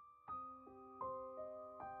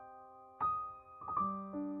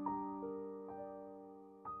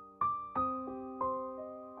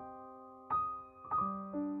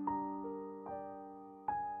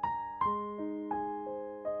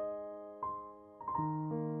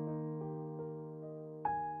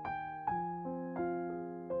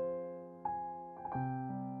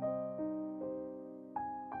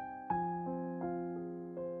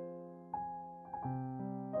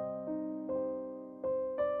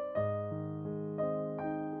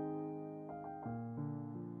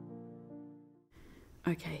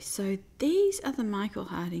 Okay, so these are the Michael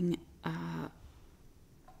Harding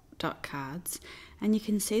dot cards, and you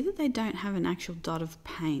can see that they don't have an actual dot of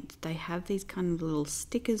paint. They have these kind of little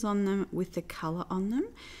stickers on them with the colour on them.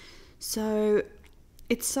 So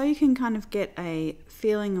it's so you can kind of get a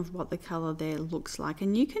feeling of what the colour there looks like,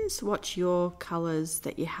 and you can swatch your colours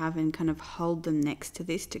that you have and kind of hold them next to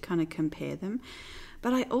this to kind of compare them.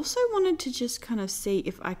 But I also wanted to just kind of see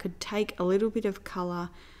if I could take a little bit of colour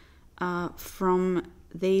from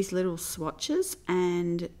these little swatches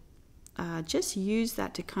and just use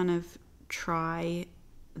that to kind of try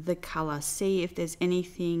the color, see if there's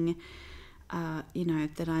anything you know,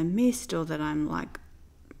 that I missed, or that I'm like,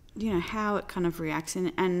 you know, how it kind of reacts.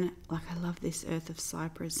 And like, I love this Earth of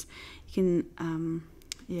Cypress. You can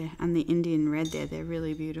yeah, and the Indian red there, they're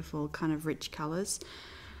really beautiful, kind of rich colors.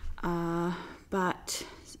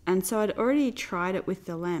 And so I'd already tried it with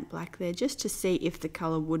the lamp black there, just to see if the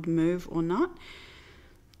color would move or not.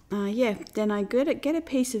 Yeah, then I get a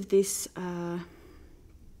piece of this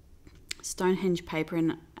Stonehenge paper,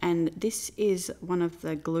 and this is one of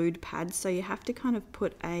the glued pads, so you have to kind of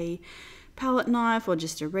put a palette knife or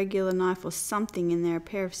just a regular knife or something in there, a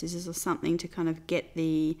pair of scissors or something, to kind of get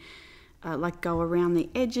the like go around the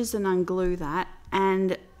edges and unglue that.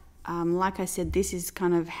 And like I said, this is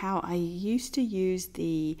kind of how I used to use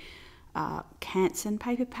the Canson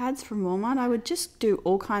paper pads from Walmart. I would just do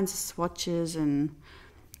all kinds of swatches and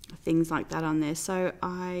things like that on there. So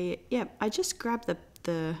I just grab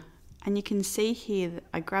the and you can see here that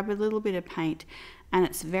I grab a little bit of paint, and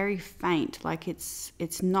it's very faint, like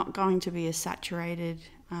it's not going to be a saturated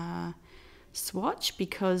swatch,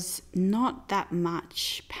 because not that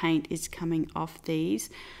much paint is coming off these.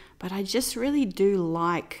 But I just really do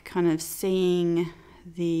like kind of seeing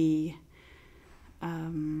the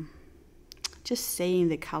just seeing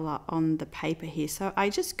the color on the paper here. So I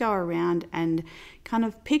just go around and kind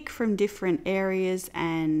of pick from different areas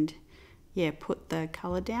and yeah, put the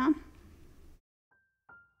color down.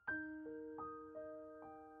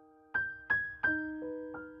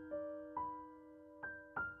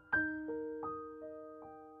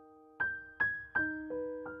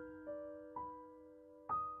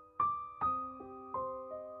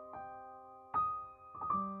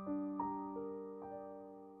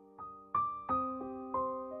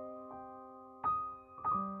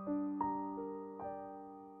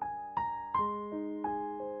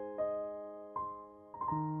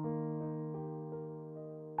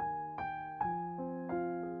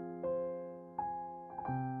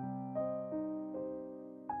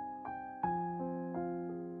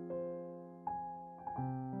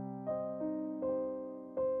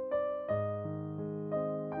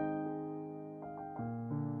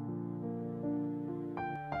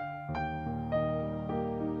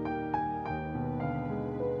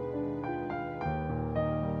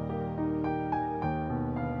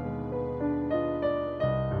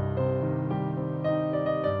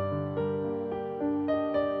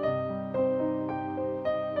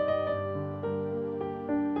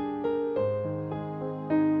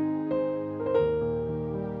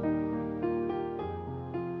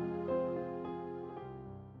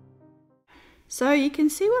 So you can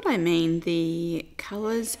see what I mean, the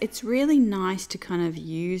colours, it's really nice to kind of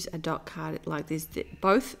use a dot card like this.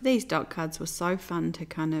 Both these dot cards were so fun to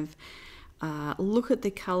kind of look at the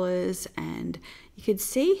colours, and you could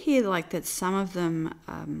see here like that some of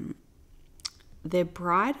them, they're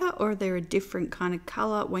brighter or they're a different kind of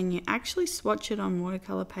colour when you actually swatch it on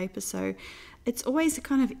watercolour paper. So it's always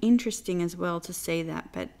kind of interesting as well to see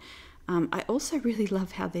that. But I also really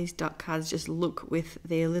love how these dot cards just look with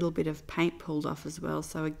their little bit of paint pulled off as well.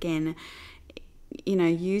 So again, you know,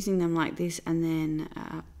 using them like this and then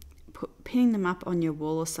pinning them up on your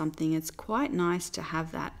wall or something, it's quite nice to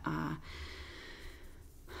have that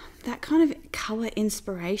that kind of color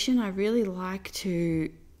inspiration. I really like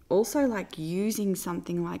to also like using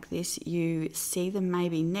something like this. You see them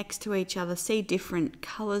maybe next to each other, see different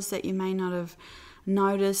colors that you may not have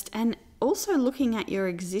noticed, and also looking at your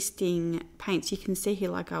existing paints. You can see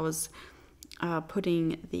here like I was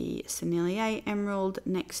putting the Isaro Emerald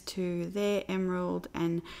next to their emerald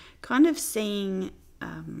and kind of seeing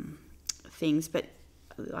things. But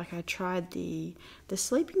like I tried the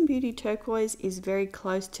Sleeping Beauty turquoise is very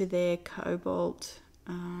close to their Cobalt.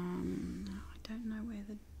 I don't know where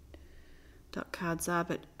the dot cards are,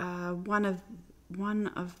 but one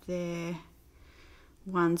of their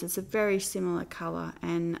ones, it's a very similar color,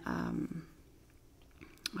 and I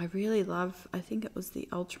really love, I think it was the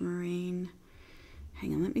Ultramarine.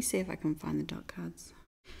 Hang on, let me see if I can find the dot cards.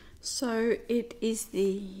 So it is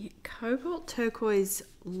the Cobalt Turquoise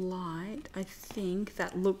Light, I think,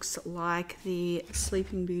 that looks like the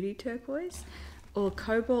Sleeping Beauty turquoise, or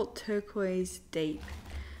Cobalt Turquoise Deep,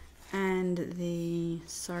 and the,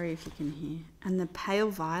 sorry if you can hear, and the Pale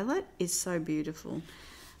Violet is so beautiful.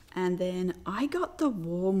 And then I got the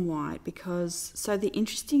Warm White because, so the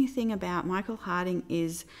interesting thing about Michael Harding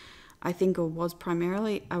is, I think, or was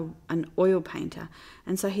primarily an oil painter.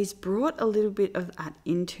 And so he's brought a little bit of that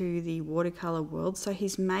into the watercolor world. So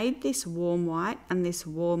he's made this warm white and this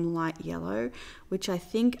warm light yellow, which I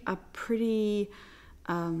think are pretty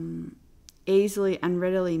easily and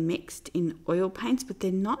readily mixed in oil paints, but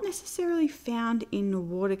they're not necessarily found in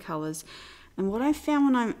watercolors. And what I found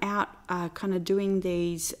when I'm out kind of doing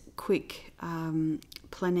these quick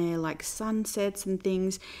plein air like sunsets and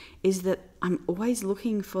things is that I'm always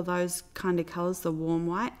looking for those kind of colors, the warm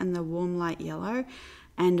white and the warm light yellow,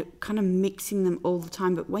 and kind of mixing them all the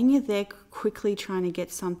time. But when you're there quickly trying to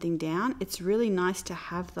get something down, it's really nice to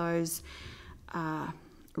have those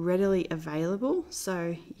readily available.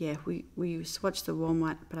 So yeah, we swatched the warm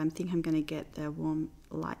white, but I think I'm going to get the warm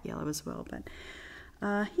light yellow as well. But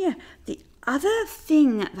yeah, the other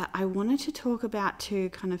thing that I wanted to talk about to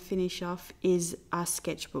kind of finish off is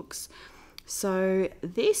sketchbooks. So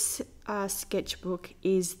this sketchbook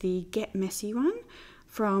is the Get Messy one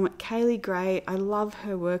from Kaylee Gray. I love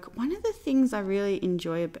her work. One of the things I really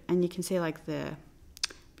enjoy, and you can see like the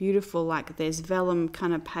beautiful, like there's vellum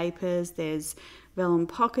kind of papers, there's vellum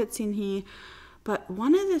pockets in here. But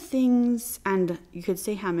one of the things, and you could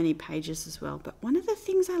see how many pages as well, but one of the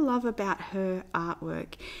things I love about her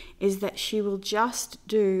artwork is that she will just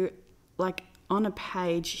do, like on a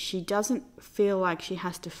page, she doesn't feel like she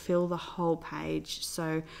has to fill the whole page.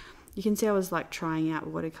 So you can see I was like trying out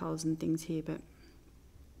watercolors and things here, but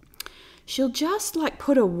she'll just like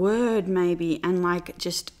put a word maybe and like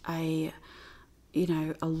just a, you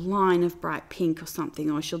know, a line of bright pink or something,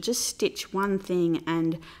 or she'll just stitch one thing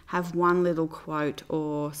and have one little quote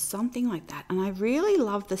or something like that. And I really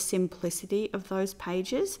love the simplicity of those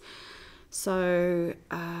pages. So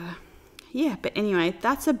yeah, but anyway,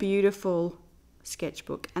 that's a beautiful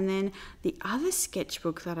sketchbook. And then the other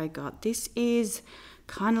sketchbook that I got, this is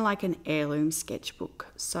kind of like an heirloom sketchbook.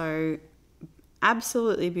 So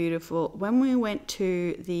absolutely beautiful. When we went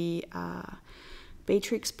to the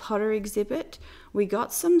Beatrix Potter exhibit, we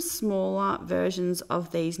got some smaller versions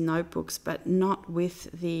of these notebooks, but not with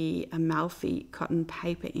the Amalfi cotton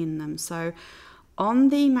paper in them. So on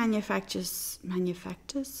the manufacturer's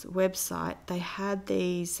website, they had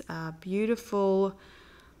these beautiful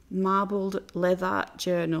marbled leather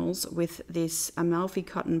journals with this Amalfi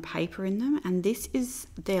cotton paper in them, and this is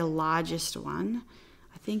their largest one.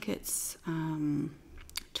 I think it's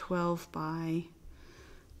 12 by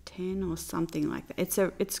 10 or something like that.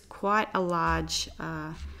 It's quite a large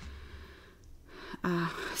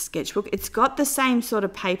sketchbook. It's got the same sort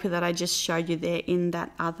of paper that I just showed you there in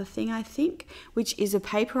that other thing, I think, which is a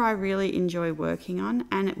paper I really enjoy working on,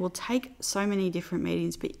 and it will take so many different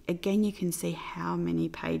meetings. But again, you can see how many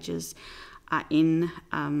pages are in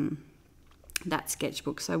that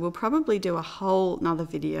sketchbook. So we'll probably do a whole another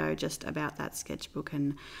video just about that sketchbook,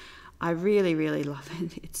 and I really, really love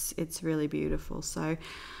it. It's really beautiful. So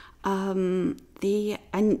and you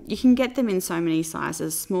can get them in so many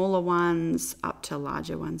sizes, smaller ones up to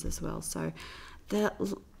larger ones as well. So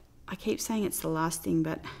I keep saying it's the last thing,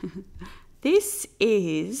 but this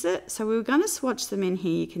is, so we were going to swatch them in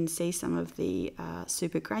here. You can see some of the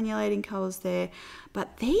super granulating colors there,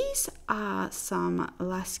 but these are some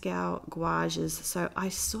Lascaux gouaches. So I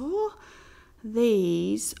saw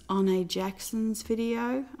these on a Jackson's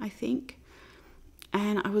video, I think,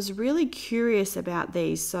 and I was really curious about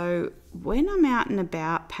these. So when I'm out and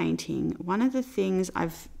about painting, one of the things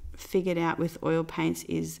I've figured out with oil paints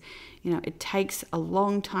is, you know, it takes a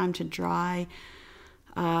long time to dry.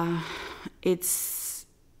 It's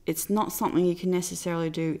not something you can necessarily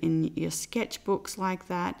do in your sketchbooks like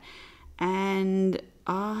that. And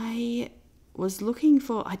I was looking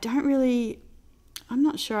for, I'm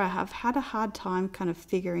not sure, I've had a hard time kind of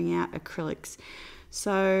figuring out acrylics.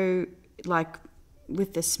 So like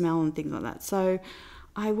with the smell and things like that. So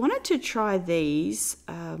I wanted to try these,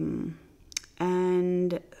 and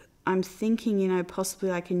I'm thinking, you know, possibly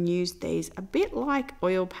I can use these a bit like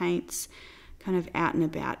oil paints kind of out and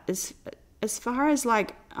about. As far as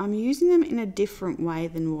like, I'm using them in a different way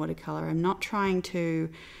than watercolor. I'm not trying to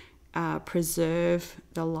preserve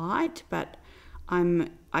the light, but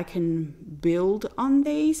I can build on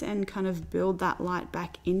these and kind of build that light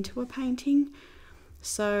back into a painting.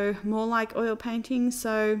 So more like oil painting.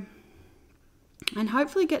 So, and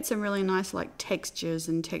hopefully get some really nice like textures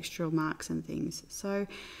and textural marks and things. So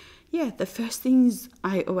yeah, the first things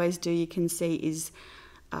I always do, you can see, is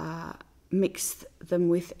mix them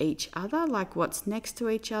with each other, like what's next to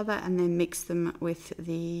each other, and then mix them with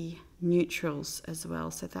the neutrals as well.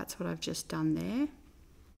 So that's what I've just done there.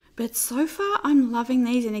 But so far I'm loving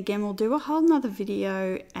these, and again we'll do a whole nother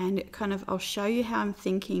video and kind of I'll show you how I'm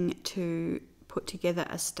thinking to put together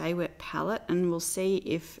a stay wet palette, and we'll see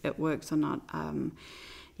if it works or not.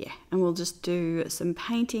 Yeah, and we'll just do some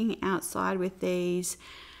painting outside with these,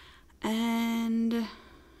 and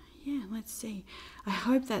yeah, let's see. I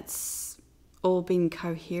hope that's all been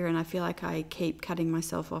coherent. I feel like I keep cutting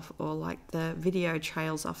myself off, or like the video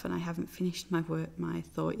trails off and I haven't finished my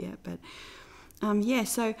thought yet. But yeah,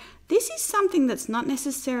 so this is something that's not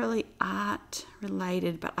necessarily art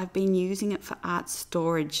related, but I've been using it for art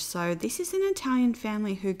storage. So this is an Italian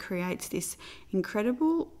family who creates this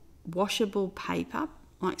incredible washable paper.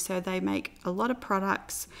 Like, so they make a lot of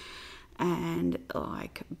products and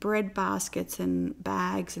like bread baskets and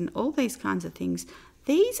bags and all these kinds of things.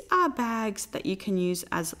 These are bags that you can use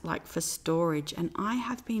as like for storage, and I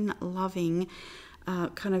have been loving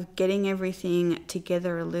kind of getting everything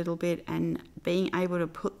together a little bit and being able to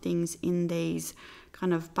put things in these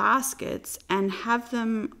kind of baskets and have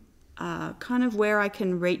them kind of where I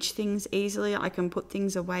can reach things easily. I can put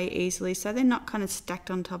things away easily, so they're not kind of stacked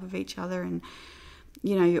on top of each other and,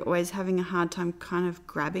 you know, you're always having a hard time kind of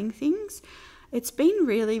grabbing things. It's been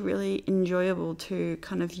really, really enjoyable to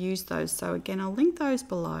kind of use those. So again, I'll link those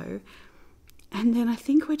below. And then I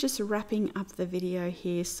think we're just wrapping up the video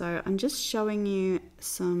here. So I'm just showing you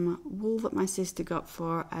some wool that my sister got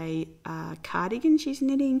for a cardigan she's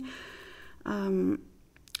knitting.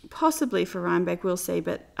 Possibly for Rhinebeck, we'll see.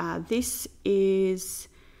 But this is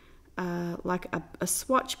like a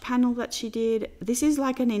swatch panel that she did. This is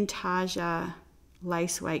like an intarsia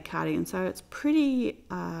lace weight cardigan, so it's pretty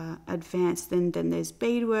advanced. Then there's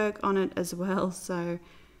beadwork on it as well. So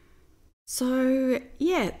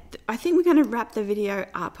yeah, I think we're going to wrap the video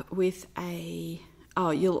up with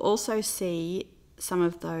you'll also see some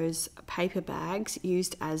of those paper bags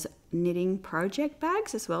used as knitting project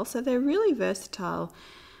bags as well. So they're really versatile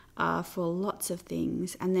for lots of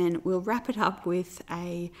things. And then we'll wrap it up with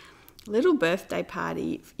a little birthday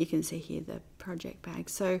party. You can see here the project bag.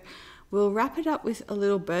 So we'll wrap it up with a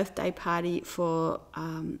little birthday party for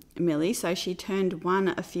Millie. So she turned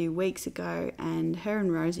 1 a few weeks ago, and her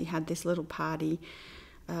and Rosie had this little party.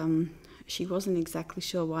 She wasn't exactly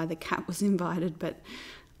sure why the cat was invited, but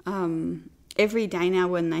every day now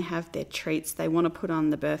when they have their treats, they want to put on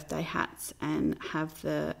the birthday hats and have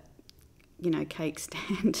the, you know, cake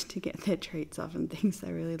stand to get their treats off and things.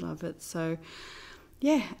 They really love it. So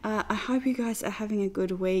yeah, I hope you guys are having a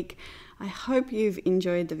good week. I hope you've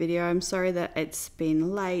enjoyed the video. I'm sorry that it's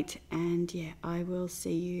been late, and yeah, I will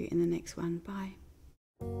see you in the next one.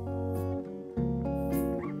 Bye.